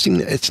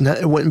podcasting,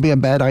 it wouldn't be a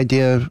bad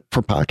idea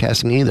for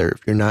podcasting either. If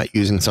you're not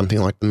using something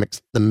like the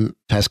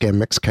Tascam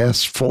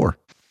Mixcast 4,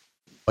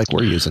 like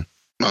we're using.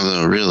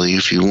 Although, really,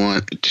 if you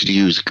want to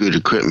use good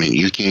equipment,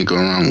 you can't go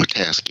wrong with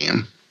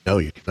Tascam. No,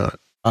 you cannot.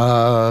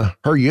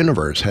 Her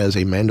Universe has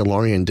a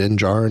Mandalorian Din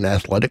Djarin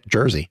athletic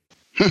jersey.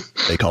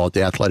 They call it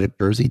the athletic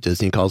jersey.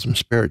 Disney calls them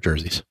spirit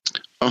jerseys.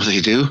 Oh,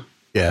 they do?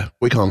 Yeah,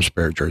 we call them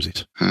spirit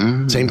jerseys.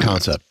 Same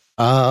concept.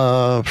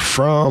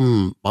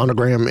 From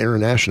Monogram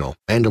International,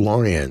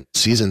 Mandalorian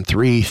Season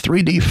 3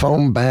 3D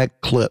foam bag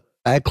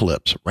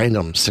clips,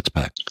 random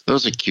 6-pack.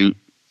 Those are cute.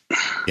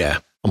 Yeah,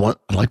 I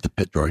like the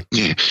pit droid.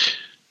 Yeah.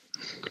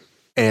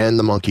 And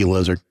the monkey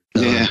lizard.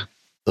 Yeah.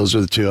 Those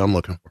are the 2 I'm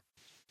looking for.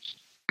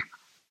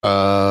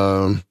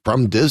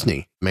 From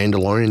Disney,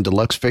 Mandalorian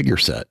Deluxe figure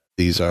set.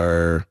 These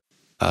are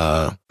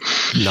they're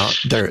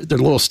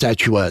little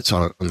statuettes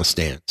on the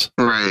stands.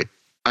 Right.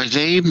 Are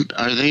they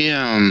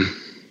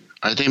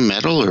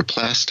metal or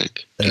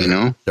plastic? Do you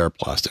know? They're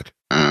plastic.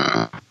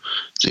 Yeah,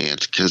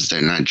 it's because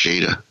they're not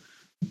Jada.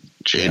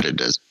 Jada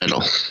does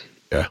metal.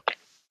 Yeah.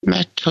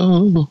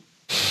 Metal.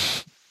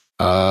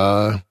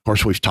 Of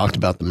course, we've talked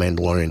about the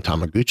Mandalorian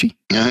Tamaguchi.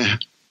 Yeah.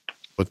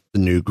 with the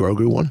new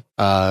Grogu one.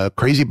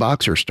 Crazy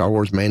Boxer, Star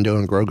Wars Mando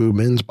and Grogu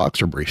men's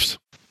boxer briefs.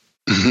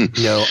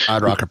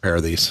 I'd rock a pair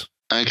of these.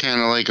 I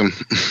kind of like them.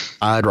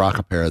 I'd rock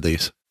a pair of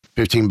these.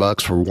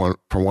 $15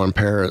 for one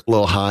pair. A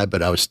little high,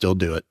 but I would still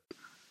do it.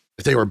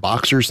 If they were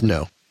boxers,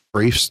 no.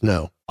 Briefs,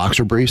 no.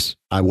 Boxer briefs,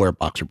 I wear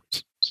boxer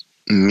briefs.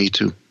 Me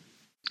too.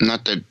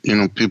 Not that,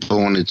 people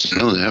wanted to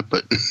know that,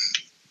 but...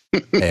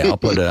 Hey, I'll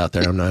put it out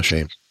there. I'm not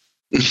ashamed.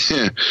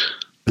 Yeah.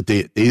 But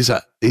these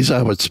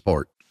I would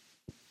sport.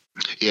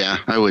 Yeah,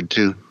 I would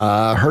too.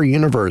 Her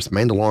Universe,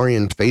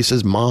 Mandalorian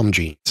faces mom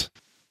jeans.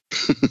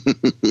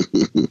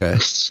 Okay.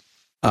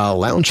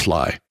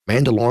 Loungefly,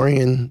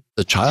 Mandalorian,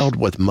 the child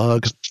with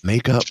mug,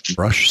 makeup,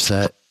 brush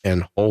set,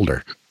 and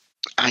holder.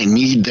 I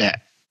need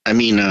that. I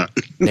mean,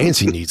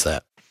 Nancy needs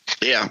that.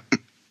 Yeah.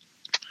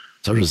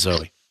 So does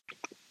Zoe.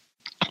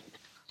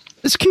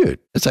 It's cute.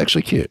 It's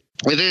actually cute.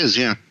 It is,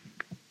 yeah.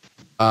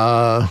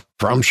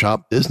 From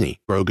Shop Disney,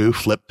 Grogu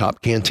flip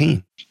top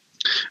canteen.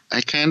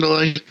 I kind of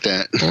like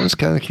that. Oh, it's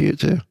kind of cute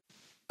too.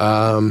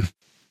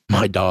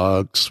 My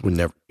dogs would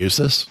never use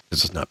this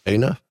because it's not big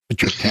enough,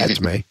 but your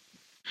cats may.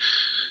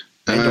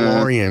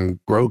 Mandalorian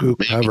Grogu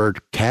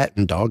covered cat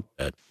and dog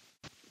bed.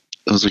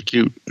 Those are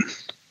cute.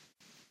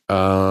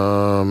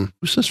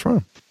 Who's this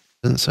from?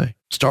 Doesn't say.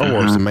 Star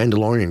Wars, The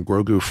Mandalorian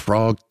Grogu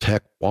frog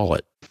tech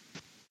wallet.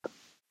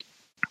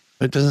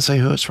 It doesn't say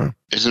who it's from.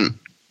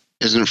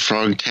 Isn't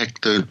Frog Tech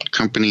the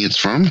company it's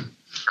from?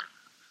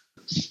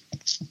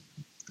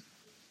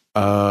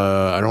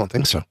 I don't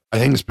think so. I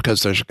think it's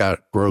because there's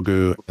got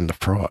Grogu and the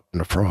frog.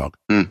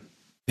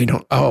 They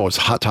don't. Oh, it's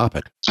Hot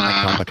Topic.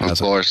 Hot Topic has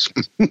of course.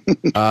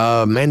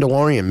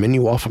 Mandalorian mini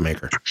waffle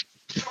maker.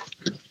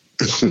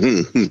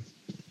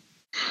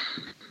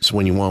 So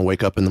when you want to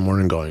wake up in the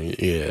morning going,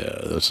 yeah,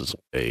 this is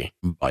a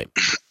bite.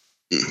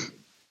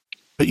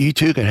 But you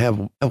too can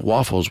have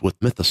waffles with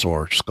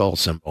Mythosaur skull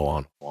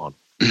symbol on.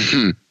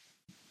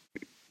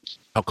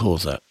 How cool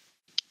is that?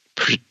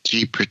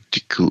 Pretty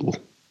cool.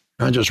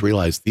 I just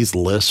realized these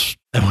lists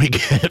that we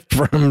get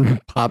from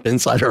Pop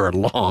Insider are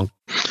long.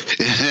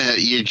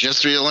 You're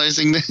just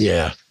realizing that?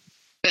 Yeah.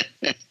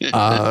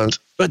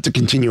 But to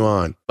continue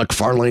on,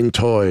 McFarlane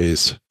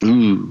Toys.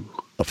 Ooh.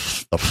 The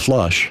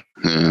Flush.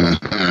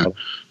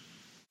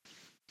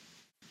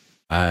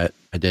 I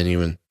didn't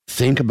even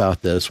think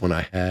about this when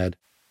I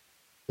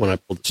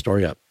pulled the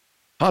story up.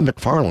 Todd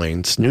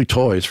McFarlane's new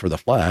toys for the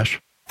Flash.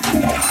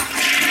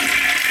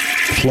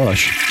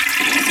 Flush.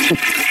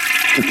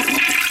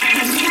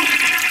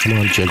 Come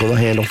on, jiggle the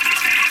handle.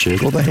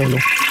 Jiggle the handle.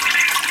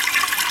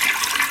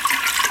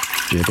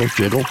 Jiggle,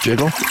 jiggle,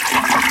 jiggle.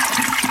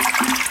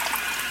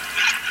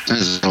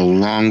 This is a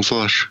long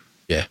flush.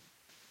 Yeah.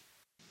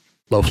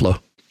 Low flow.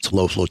 It's a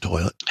low flow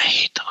toilet. I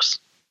hate those.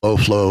 Low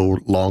flow,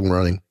 long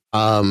running.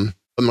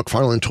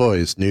 McFarlane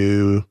Toys,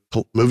 new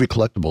movie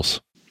collectibles.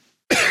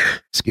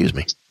 Excuse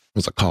me. It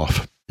was a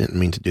cough. Didn't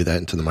mean to do that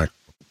into the microphone.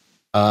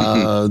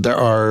 There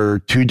are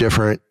two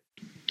different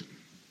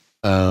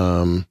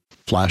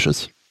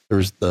Flashes.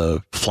 There's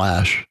the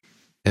Flash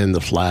and the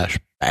Flash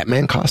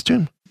Batman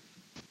costume.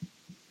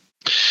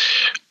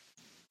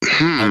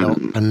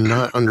 I'm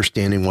not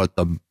understanding what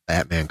the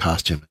Batman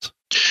costume is.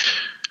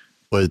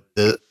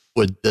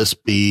 Would this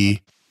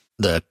be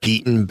the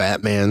Keaton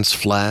Batman's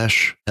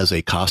Flash as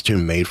a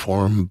costume made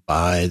for him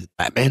by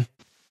Batman?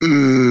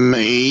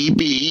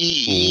 Maybe.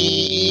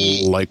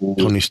 Like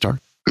Tony Stark?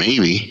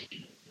 Maybe.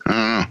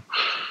 I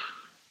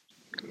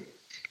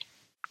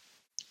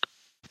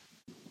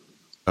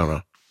don't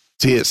know.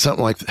 See, it's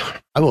something like,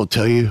 I will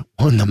tell you,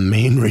 one of the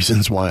main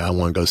reasons why I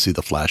want to go see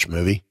the Flash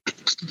movie,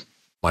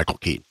 Michael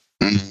Keaton.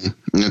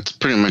 That's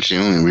pretty much the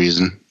only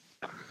reason.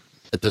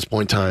 At this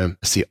point in time,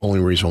 it's the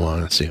only reason why I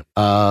want to see him.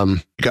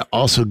 You can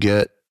also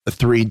get the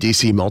 3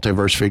 DC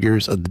multiverse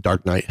figures of the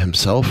Dark Knight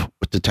himself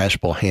with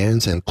detachable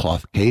hands and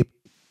cloth cape.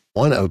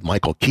 One of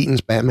Michael Keaton's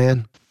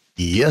Batman.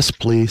 Yes,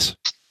 please.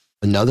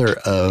 Another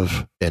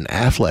of Ben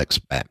Affleck's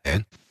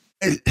Batman.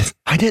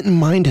 I didn't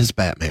mind his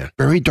Batman.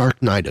 Very Dark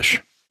Knightish.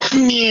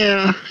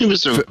 Yeah, he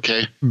was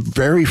okay.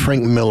 Very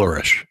Frank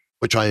Millerish,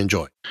 which I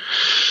enjoy.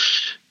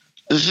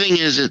 The thing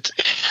is,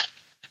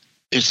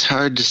 it's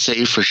hard to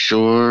say for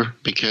sure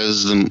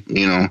because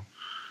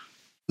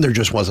there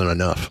just wasn't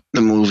enough.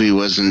 The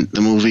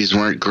movies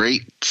weren't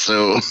great.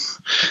 So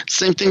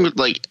same thing with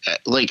like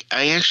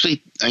I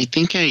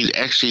think I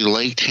actually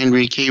liked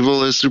Henry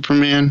Cavill as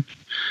Superman.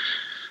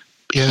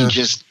 Yeah.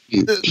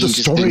 The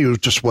story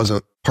just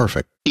wasn't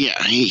perfect.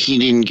 Yeah, he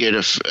didn't get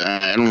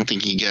I don't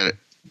think he got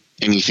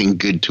anything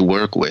good to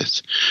work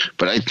with.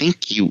 But I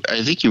think he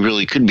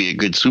really could be a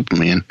good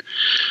Superman.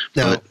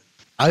 Now,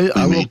 I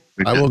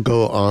will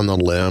go on a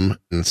limb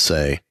and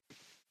say,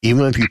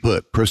 even if you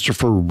put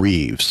Christopher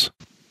Reeves,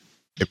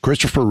 if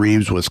Christopher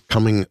Reeves was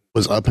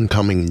up and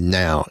coming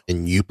now,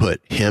 and you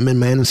put him in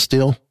Man of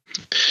Steel,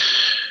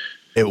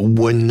 it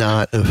would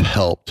not have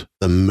helped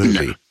the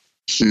movie.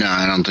 No,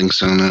 I don't think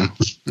so. No,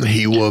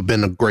 he would have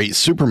been a great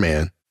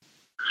Superman.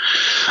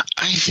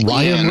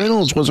 Ryan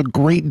Reynolds was a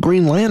great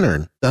Green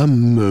Lantern. The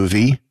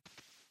movie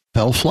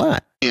fell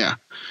flat. Yeah,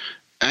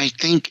 I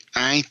think.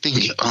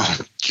 Oh,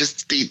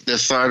 just the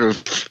thought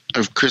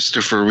of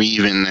Christopher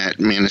Reeve in that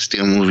Man of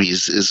Steel movie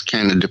is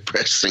kind of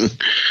depressing.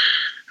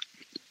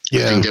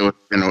 Yeah. I think that would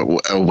have been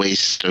a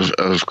waste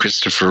of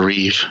Christopher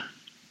Reeve.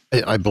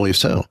 I believe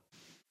so.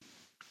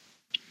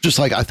 Just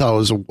like I thought it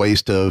was a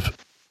waste of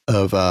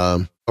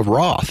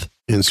Roth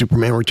in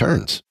Superman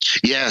Returns.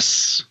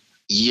 Yes.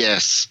 He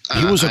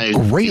was a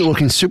great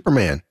looking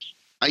Superman.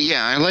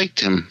 Yeah, I liked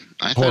him.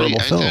 I Horrible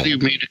film. I thought he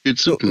made a good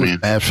Superman.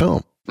 Bad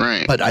film.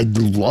 Right. But I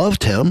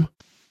loved him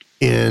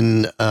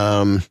in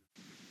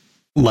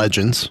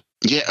Legends.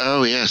 Yeah.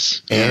 Oh,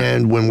 yes.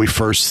 And when we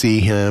first see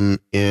him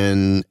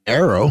in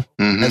Arrow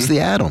as the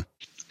Atom.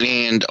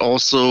 And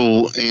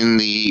also when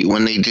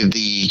they did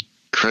the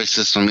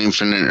Crisis on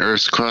Infinite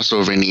Earths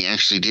crossover, and he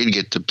actually did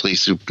get to play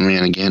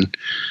Superman again.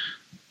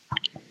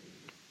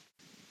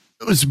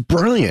 It was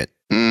brilliant.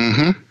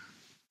 Mm-hmm.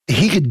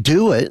 He could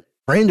do it.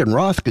 Brandon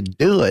Roth could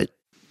do it.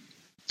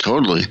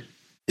 Totally.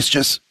 It's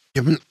just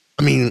given.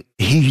 I mean,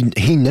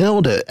 he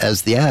nailed it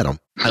as the Atom.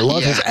 I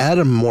love his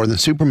Atom more than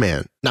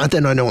Superman. Not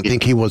that I don't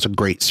think he was a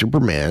great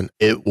Superman.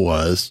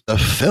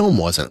 The film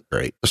wasn't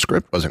great. The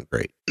script wasn't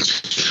great.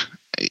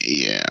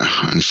 Yeah,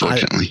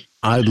 unfortunately.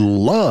 I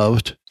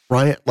loved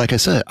Ryan. Like I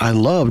said, I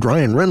loved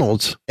Ryan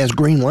Reynolds as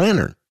Green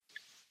Lantern.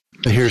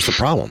 But here's the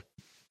problem.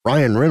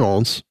 Ryan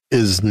Reynolds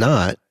is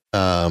not,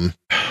 I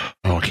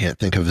can't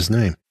think of his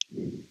name.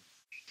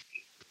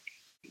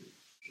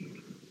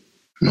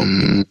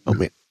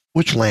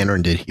 Which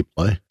Lantern did he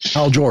play?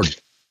 Hal Jordan.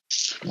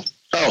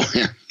 Oh,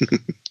 yeah.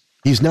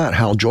 He's not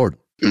Hal Jordan.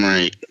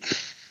 Right.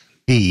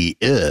 He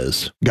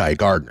is Guy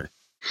Gardner.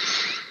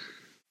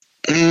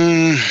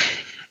 I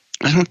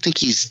don't think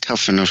he's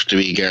tough enough to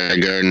be Guy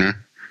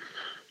Gardner.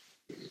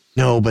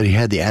 No, but he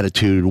had the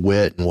attitude,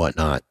 wit, and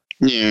whatnot.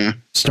 Yeah.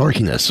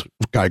 Snarkiness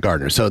of Guy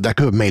Gardner. So that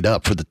could have made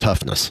up for the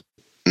toughness.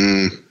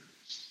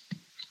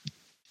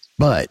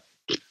 But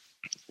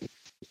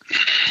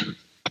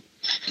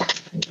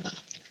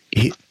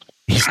he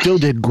still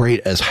did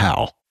great as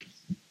Hal.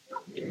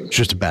 It's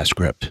just a bad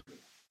script.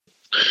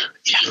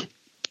 Yeah,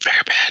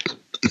 very bad.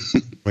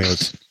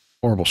 It's a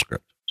horrible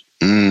script.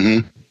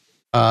 Mm-hmm.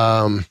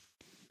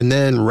 And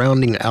then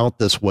rounding out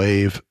this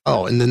wave.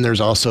 Oh, and then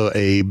there's also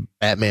a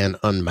Batman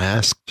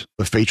Unmasked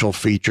with facial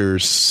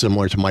features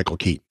similar to Michael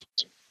Keaton.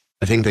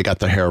 I think they got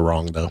the hair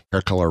wrong, though.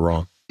 Hair color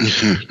wrong. A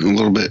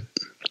little bit.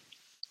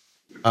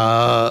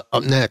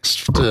 Up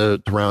next,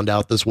 to round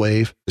out this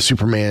wave,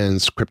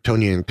 Superman's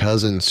Kryptonian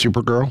cousin,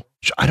 Supergirl.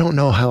 Which I don't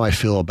know how I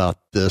feel about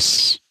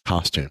this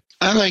costume.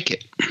 I like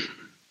it.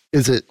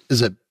 Is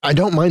it? I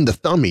don't mind the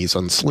thummies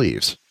on the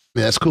sleeves. I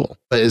mean, that's cool.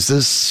 But is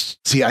this,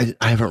 I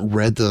haven't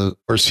read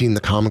or seen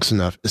the comics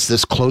enough. Is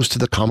this close to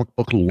the comic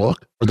book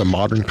look or the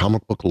modern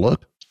comic book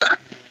look?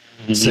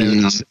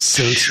 Since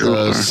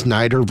the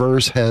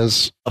Snyderverse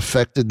has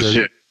affected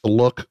the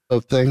look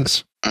of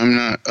things? I'm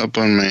not up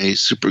on my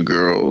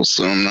Supergirl,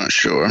 so I'm not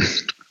sure.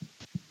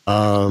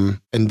 And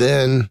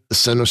then the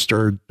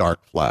sinister Dark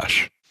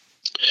Flash.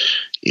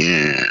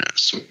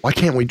 Yes. Why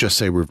can't we just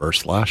say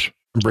Reverse Flash?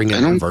 Bring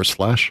in Reverse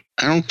Flash?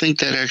 I don't think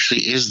that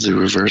actually is the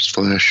Reverse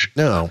Flash.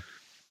 No.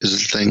 Is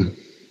the thing.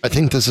 I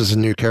think this is a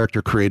new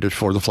character created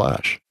for the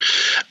Flash.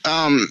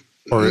 Or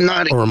am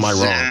I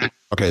wrong?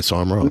 Okay, so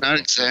I'm wrong. Not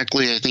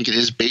exactly. I think it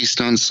is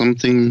based on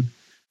something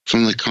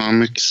from the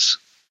comics.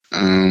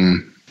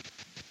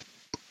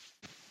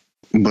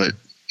 But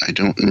I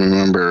don't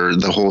remember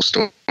the whole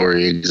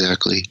story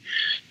exactly.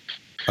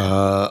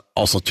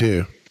 Also,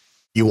 too,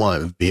 you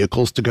want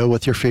vehicles to go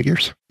with your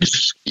figures?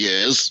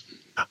 Yes.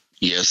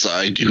 Yes,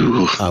 I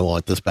do. I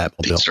want this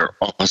Batmobile. These are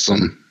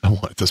awesome. I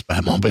want this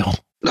Batmobile.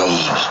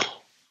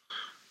 Oh,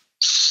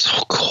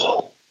 so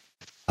cool.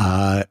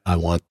 I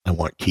want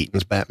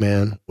Keaton's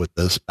Batman with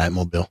this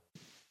Batmobile.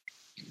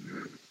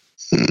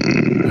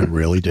 I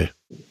really do.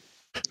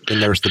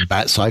 And there's the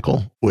Bat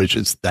Cycle, which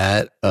is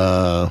that.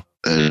 That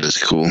is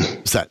cool.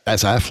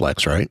 That's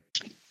Affleck's, right?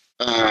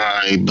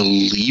 I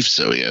believe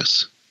so.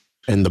 Yes.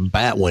 And the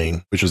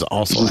Batwing, which is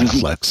also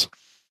Affleck's.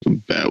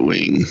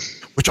 Batwing.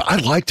 Which I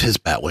liked his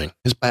Batwing.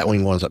 His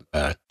Batwing wasn't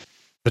bad,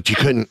 but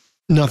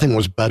nothing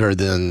was better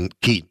than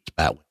Keaton's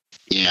Batwing.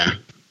 Yeah.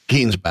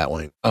 Keaton's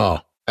Batwing. Oh,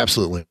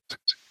 absolutely.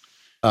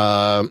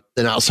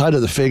 Then outside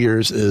of the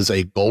figures is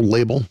a gold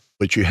label,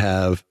 which you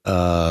have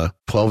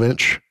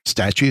 12-inch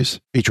statues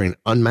featuring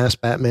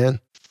unmasked Batman,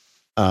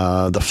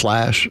 the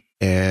Flash,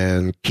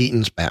 and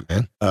Keaton's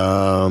Batman.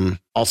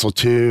 Also,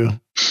 too,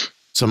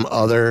 some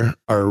other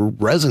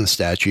resin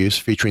statues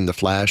featuring the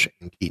Flash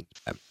and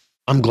Keaton's Batman.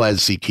 I'm glad to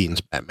see Keaton's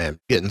Batman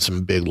getting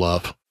some big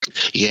love.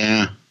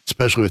 Yeah.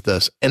 Especially with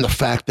this. And the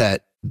fact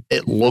that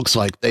it looks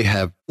like they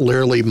have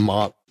literally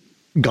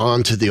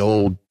gone to the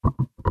old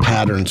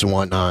patterns and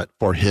whatnot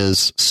for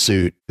his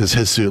suit, because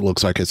his suit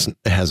looks like it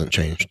hasn't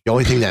changed. The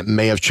only thing that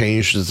may have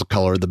changed is the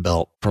color of the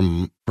belt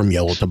from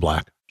yellow to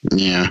black.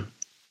 Yeah.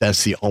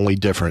 That's the only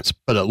difference.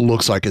 But it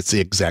looks like it's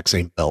the exact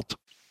same belt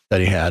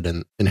that he had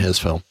in his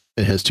film,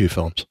 in his two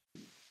films,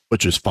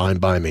 which is fine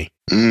by me.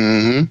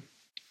 Mm-hmm.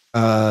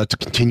 To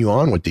continue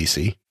on with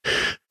DC,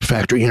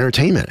 Factory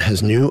Entertainment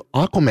has new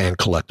Aquaman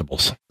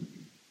collectibles,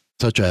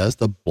 such as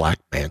the Black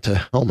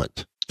Manta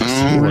helmet.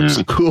 This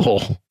looks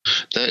cool.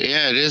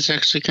 It is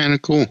actually kind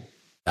of cool.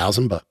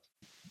 $1,000.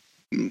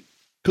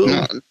 Cool.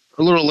 Not,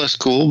 a little less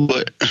cool,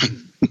 but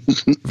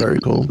very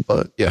cool.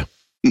 But yeah.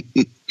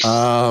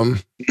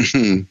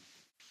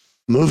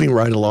 Moving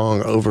right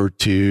along over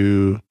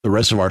to the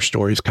rest of our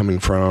stories coming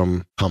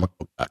from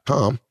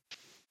comicbook.com.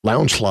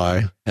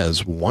 Loungefly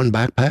has one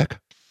backpack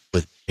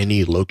with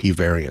any Loki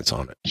variants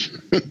on it.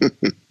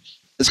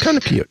 It's kind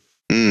of cute.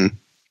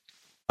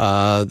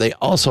 They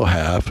also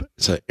have,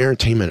 it's an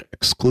entertainment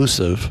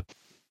exclusive,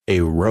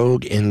 a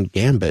Rogue and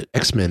Gambit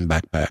X-Men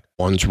backpack.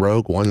 One's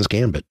Rogue, one's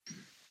Gambit.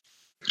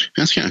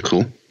 That's kind of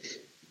cool.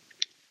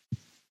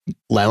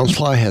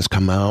 Loungefly has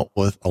come out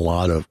with a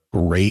lot of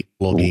great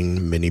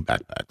looking mini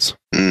backpacks.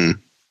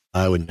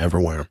 I would never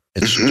wear them.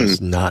 It's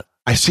just not,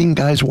 I've seen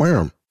guys wear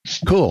them.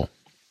 Cool.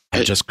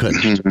 I just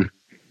couldn't.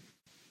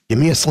 Give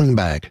me a sling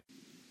bag.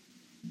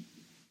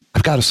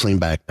 I've got a sling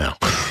bag now.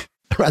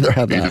 I'd rather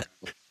have that.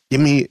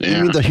 Give me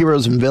the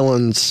heroes and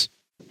villains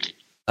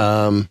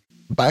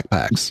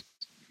backpacks.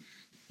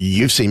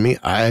 You've seen me.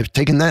 I've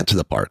taken that to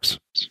the parks.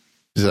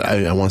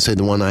 I want to say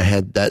the one I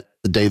had the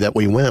day that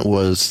we went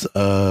was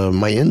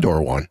my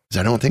indoor one.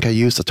 I don't think I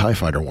used the TIE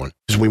Fighter one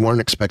because we weren't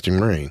expecting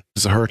rain.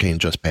 Because the hurricane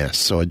just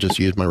passed, so I just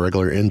used my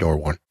regular indoor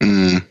one.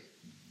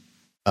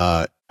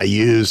 I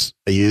use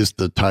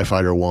the TIE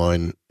Fighter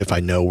one if I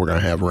know we're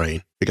going to have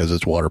rain because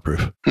it's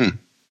waterproof.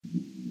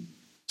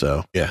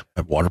 So yeah, I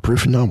have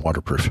waterproof and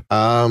non-waterproof.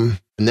 And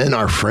then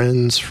our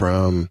friends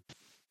from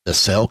the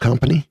Sail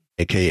Company,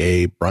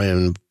 aka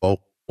Brian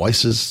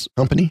Weiss's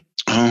company.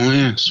 Oh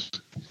yes.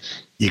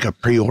 You can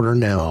pre-order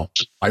now.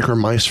 Biker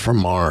Mice from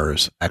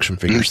Mars action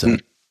figure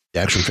set. The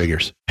action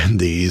figures. And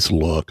these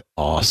look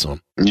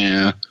awesome.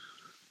 Yeah.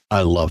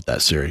 I love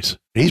that series.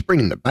 And he's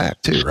bringing it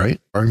back too, right?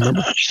 I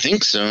remember. I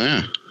think so,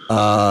 yeah.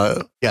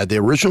 Yeah, the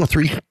original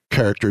three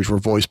characters were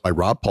voiced by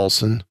Rob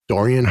Paulson,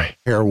 Dorian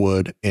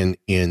Harewood, and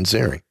Ian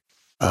Ziering.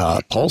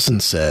 Paulson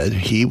said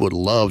he would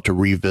love to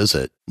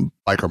revisit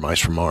Biker Mice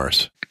from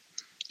Mars.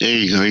 There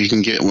you go. You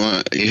can get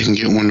one. You can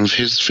get one of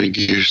his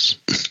figures.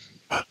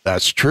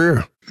 That's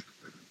true.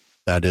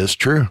 That is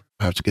true.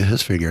 I have to get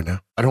his figure now.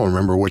 I don't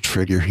remember which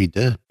figure he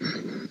did.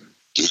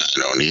 I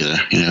don't either.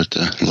 You have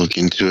to look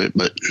into it,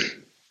 but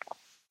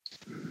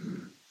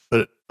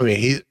I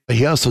mean,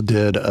 he also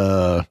did.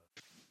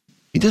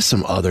 He did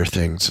some other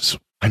things.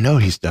 I know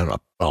he's done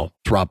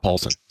it's Rob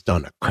Paulson. He's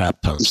done a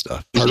crap ton of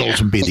stuff.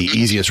 Turtles would be the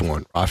easiest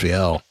one.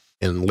 Raphael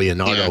and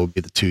Leonardo would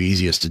be the two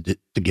easiest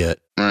to get.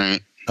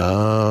 Right.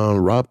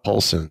 Rob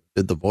Paulson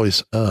did the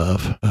voice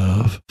of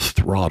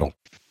Throttle,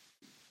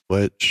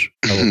 which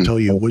I will tell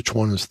you which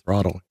one is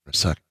Throttle in a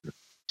second.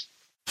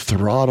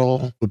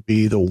 Throttle would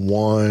be the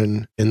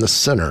one in the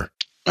center.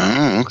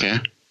 Oh, okay.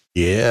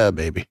 Yeah,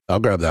 baby. I'll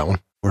grab that one.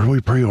 Where do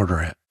we pre-order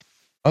at?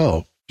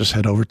 Oh, just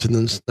head over to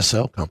the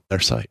Sail Company, their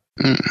site.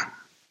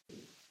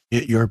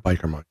 Get your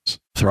Biker Mice.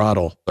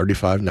 Throttle,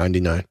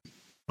 $35.99.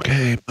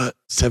 Okay, but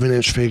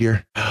 7-inch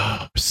figure.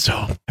 Oh,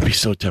 it'd be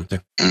so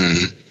tempting.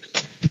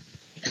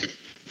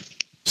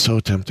 So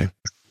tempting.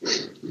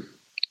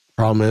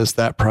 Problem is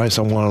that price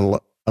I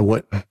want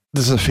to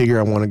this is a figure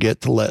I want to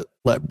get to let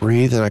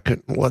breathe, and I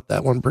couldn't let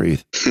that one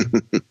breathe.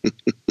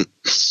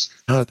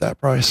 Not at that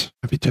price.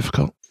 It'd be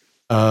difficult.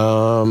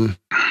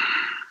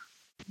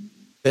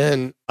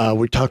 Then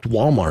we talked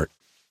Walmart.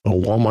 Well,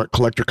 Walmart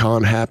Collector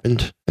Con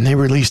happened, and they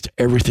released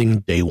everything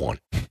day one.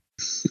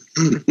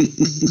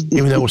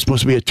 Even though it was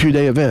supposed to be a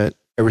 2-day event,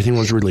 everything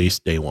was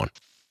released day one.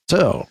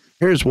 So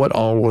here's what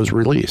all was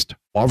released.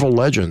 Marvel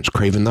Legends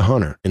Kraven the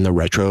Hunter in the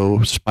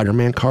retro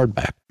Spider-Man card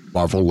back.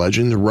 Marvel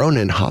Legends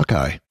Ronin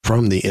Hawkeye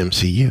from the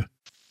MCU.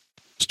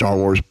 Star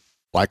Wars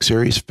Black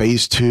Series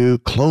Phase 2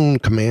 Clone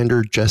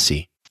Commander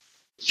Jesse.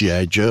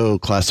 G.I. Joe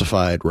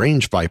Classified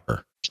Range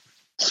Viper.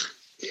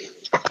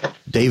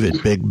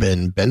 David Big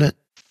Ben Bennett.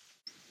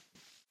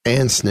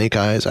 And Snake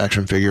Eyes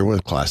action figure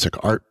with classic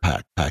art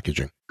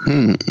packaging.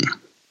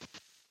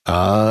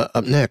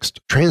 Up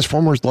next,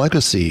 Transformers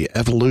Legacy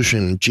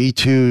Evolution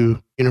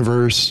G2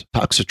 Universe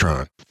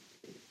Toxitron.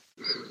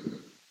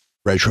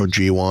 Retro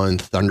G1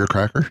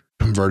 Thundercracker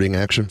converting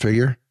action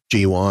figure.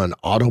 G1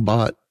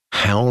 Autobot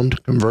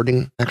Hound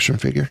converting action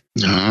figure.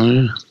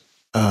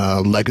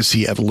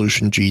 Legacy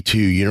Evolution G2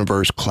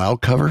 Universe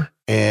Cloud cover.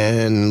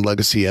 And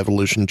Legacy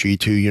Evolution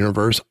G2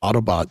 Universe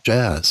Autobot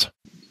Jazz.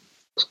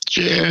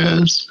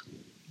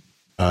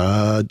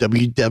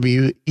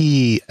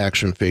 WWE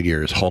action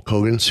figures, Hulk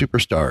Hogan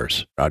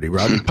Superstars, Roddy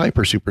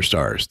Piper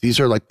Superstars. These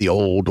are like the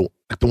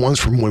ones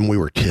from when we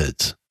were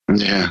kids.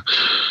 Yeah.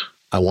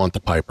 I want the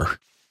Piper.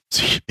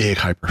 Big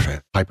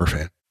Piper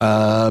fan.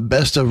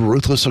 Best of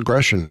Ruthless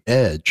Aggression,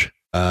 Edge.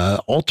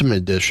 Ultimate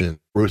Edition,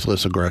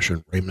 Ruthless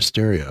Aggression, Rey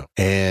Mysterio.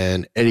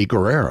 And Eddie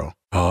Guerrero.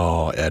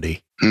 Oh,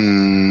 Eddie.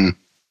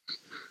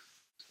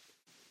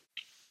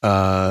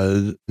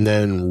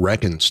 Then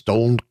Reckon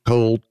Stone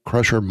Cold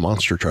Crusher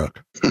Monster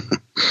Truck.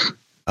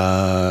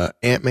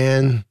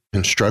 Ant-Man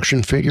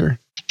construction figure,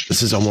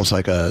 This is almost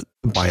like a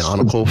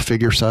Bionicle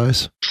figure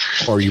size.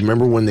 Or you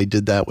remember when they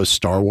did that with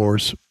Star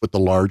Wars with the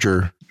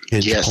larger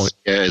hinge point?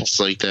 Yeah, it's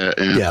like that.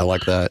 Yeah,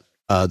 like that.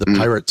 The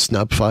Pirate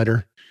Snub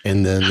Fighter,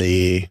 and then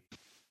the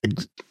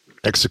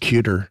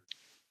Executor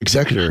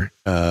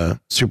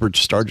Super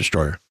Star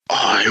Destroyer.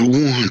 I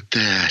want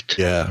that.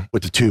 Yeah,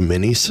 with the 2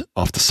 minis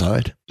off the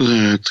side.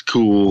 That's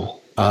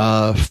cool.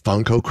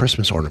 Funko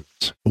Christmas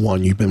ornaments. The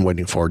one you've been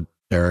waiting for,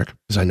 Derek,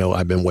 because I know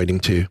I've been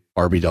waiting to.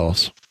 Barbie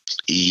dolls.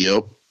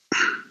 Yep.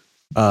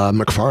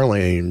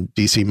 McFarlane,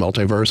 DC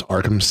Multiverse,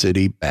 Arkham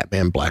City,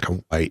 Batman Black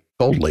and White,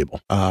 gold label.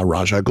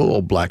 Ra's al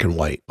Ghul, Black and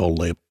White, gold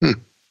label.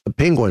 The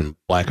Penguin,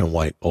 Black and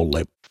White, gold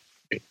label.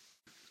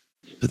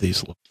 Do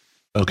these look?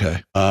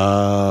 Okay.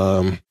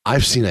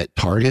 I've seen at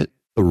Target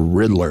the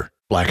Riddler,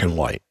 Black and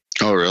White.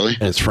 Oh, really?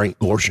 And it's Frank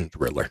Gorshin's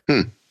Riddler.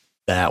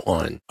 That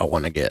one I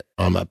want to get.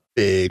 I'm a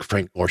big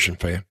Frank Gorshin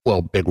fan.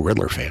 Well, big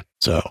Riddler fan.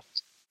 So,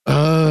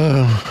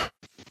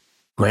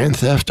 Grand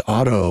Theft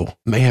Auto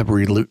may have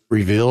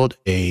revealed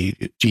a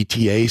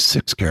GTA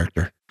 6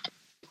 character.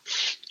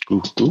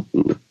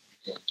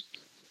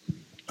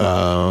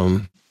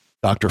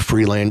 Dr.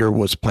 Freelander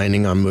was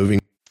planning on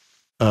moving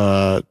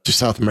to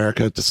South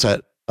America to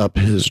set up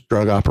his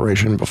drug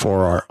operation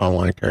before our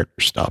online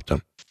character stopped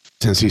him.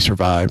 Since he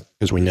survived,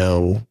 because we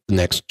know the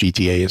next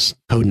GTA is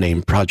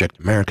codenamed Project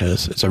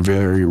Americas, it's a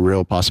very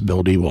real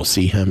possibility we'll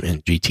see him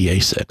in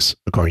GTA 6,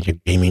 according to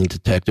Gaming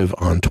Detective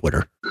on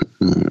Twitter.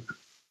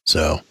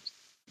 So,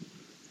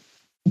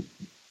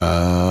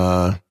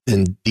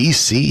 in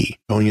DC,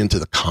 going into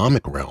the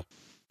comic realm,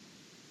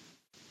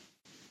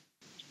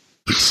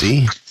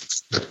 DC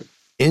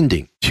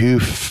ending 2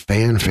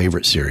 fan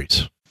favorite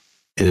series.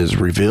 It is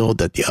revealed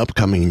that the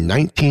upcoming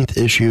 19th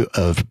issue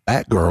of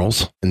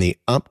Batgirls and the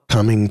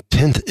upcoming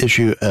 10th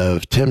issue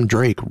of Tim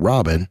Drake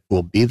Robin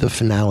will be the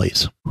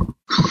finales.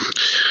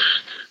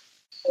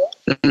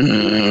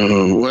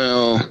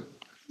 Well,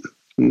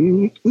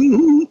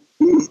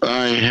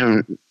 I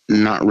haven't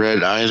not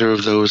read either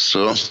of those,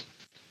 so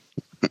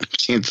I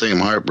can't say I'm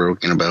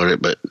heartbroken about it,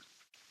 but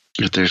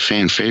if they're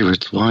fan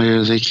favorites, why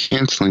are they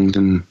canceling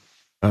them?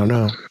 I don't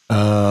know.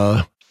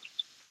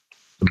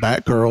 The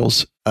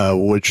Batgirls,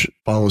 which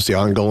follows the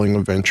ongoing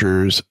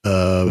adventures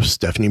of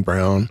Stephanie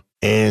Brown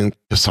and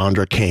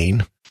Cassandra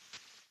Cain,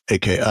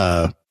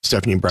 aka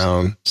Stephanie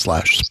Brown /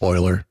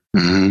 spoiler,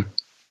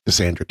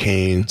 Cassandra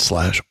Cain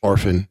 /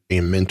 orphan,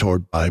 being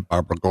mentored by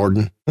Barbara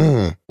Gordon.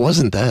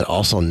 Wasn't that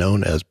also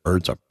known as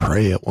Birds of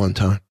Prey at one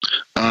time?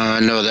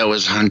 No, that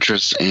was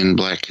Huntress and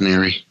Black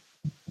Canary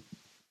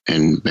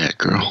and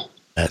Batgirl.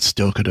 That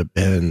still could have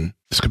been.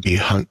 This could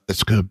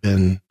have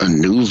been a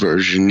new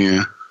version,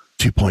 yeah.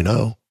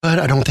 2.0, but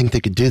I don't think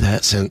they could do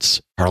that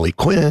since Harley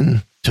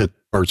Quinn took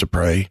Birds of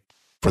Prey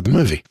for the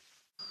movie,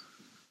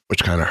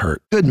 which kind of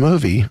hurt. Good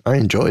movie. I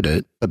enjoyed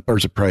it, but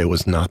Birds of Prey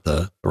was not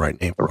the right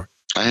name for it.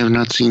 I have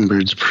not seen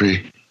Birds of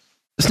Prey.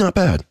 It's not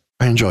bad.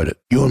 I enjoyed it.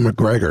 Ewan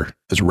McGregor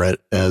as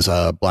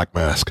Black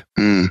Mask.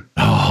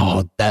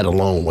 Oh, that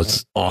alone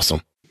was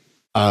awesome.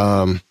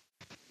 So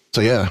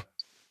yeah,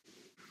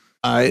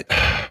 I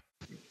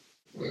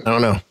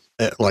don't know.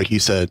 Like you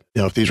said,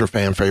 if these were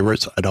fan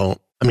favorites, I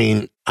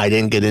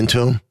didn't get into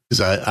them because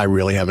I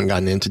really haven't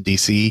gotten into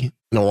DC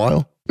in a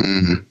while.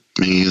 Me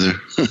either.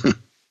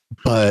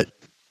 But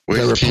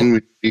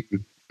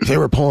they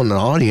were pulling an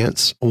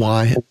audience.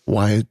 Why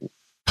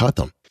cut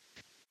them?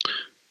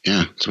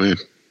 Yeah, it's weird.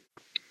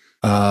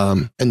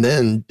 And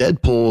then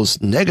Deadpool's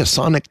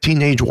Negasonic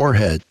Teenage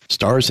Warhead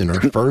stars in her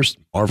first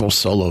Marvel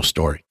solo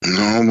story.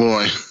 Oh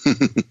boy.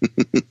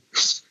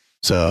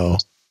 So,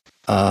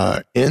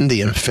 in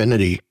the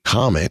Infinity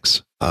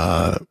Comics,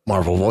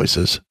 Marvel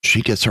Voices,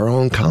 she gets her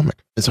own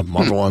comic. It's a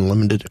Marvel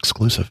Unlimited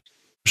exclusive,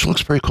 which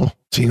looks pretty cool.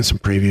 Seeing some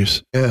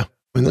previews. Yeah.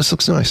 This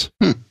looks nice.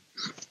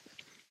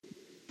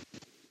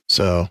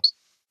 So,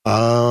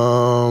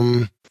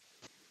 I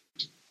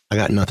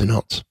got nothing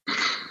else.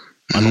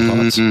 Final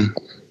thoughts?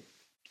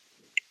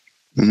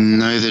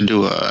 Neither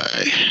do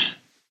I.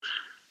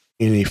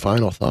 Any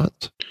final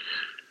thoughts?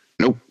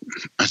 Nope.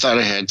 I thought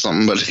I had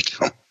something, but I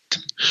don't.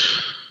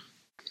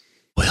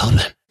 Well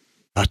then,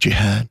 thought you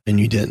had, and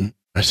you didn't.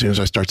 As soon as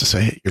I start to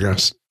say it, you're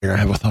gonna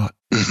have a thought.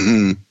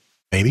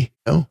 Maybe?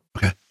 No?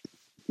 Okay.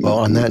 Well,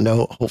 on that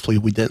note, hopefully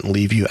we didn't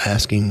leave you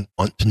asking,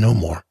 want to know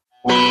more.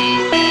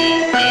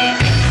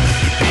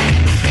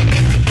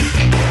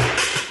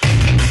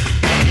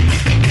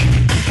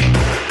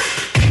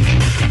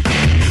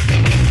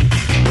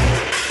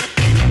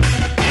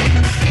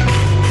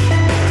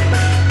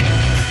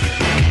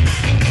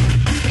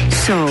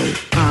 So,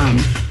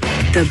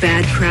 the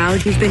bad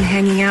crowd you've been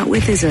hanging out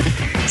with is a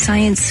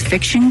science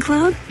fiction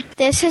club?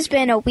 This has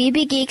been a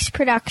Weeby Geeks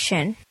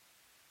production.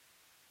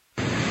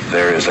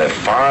 There is a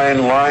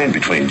fine line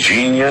between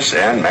genius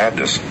and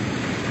madness.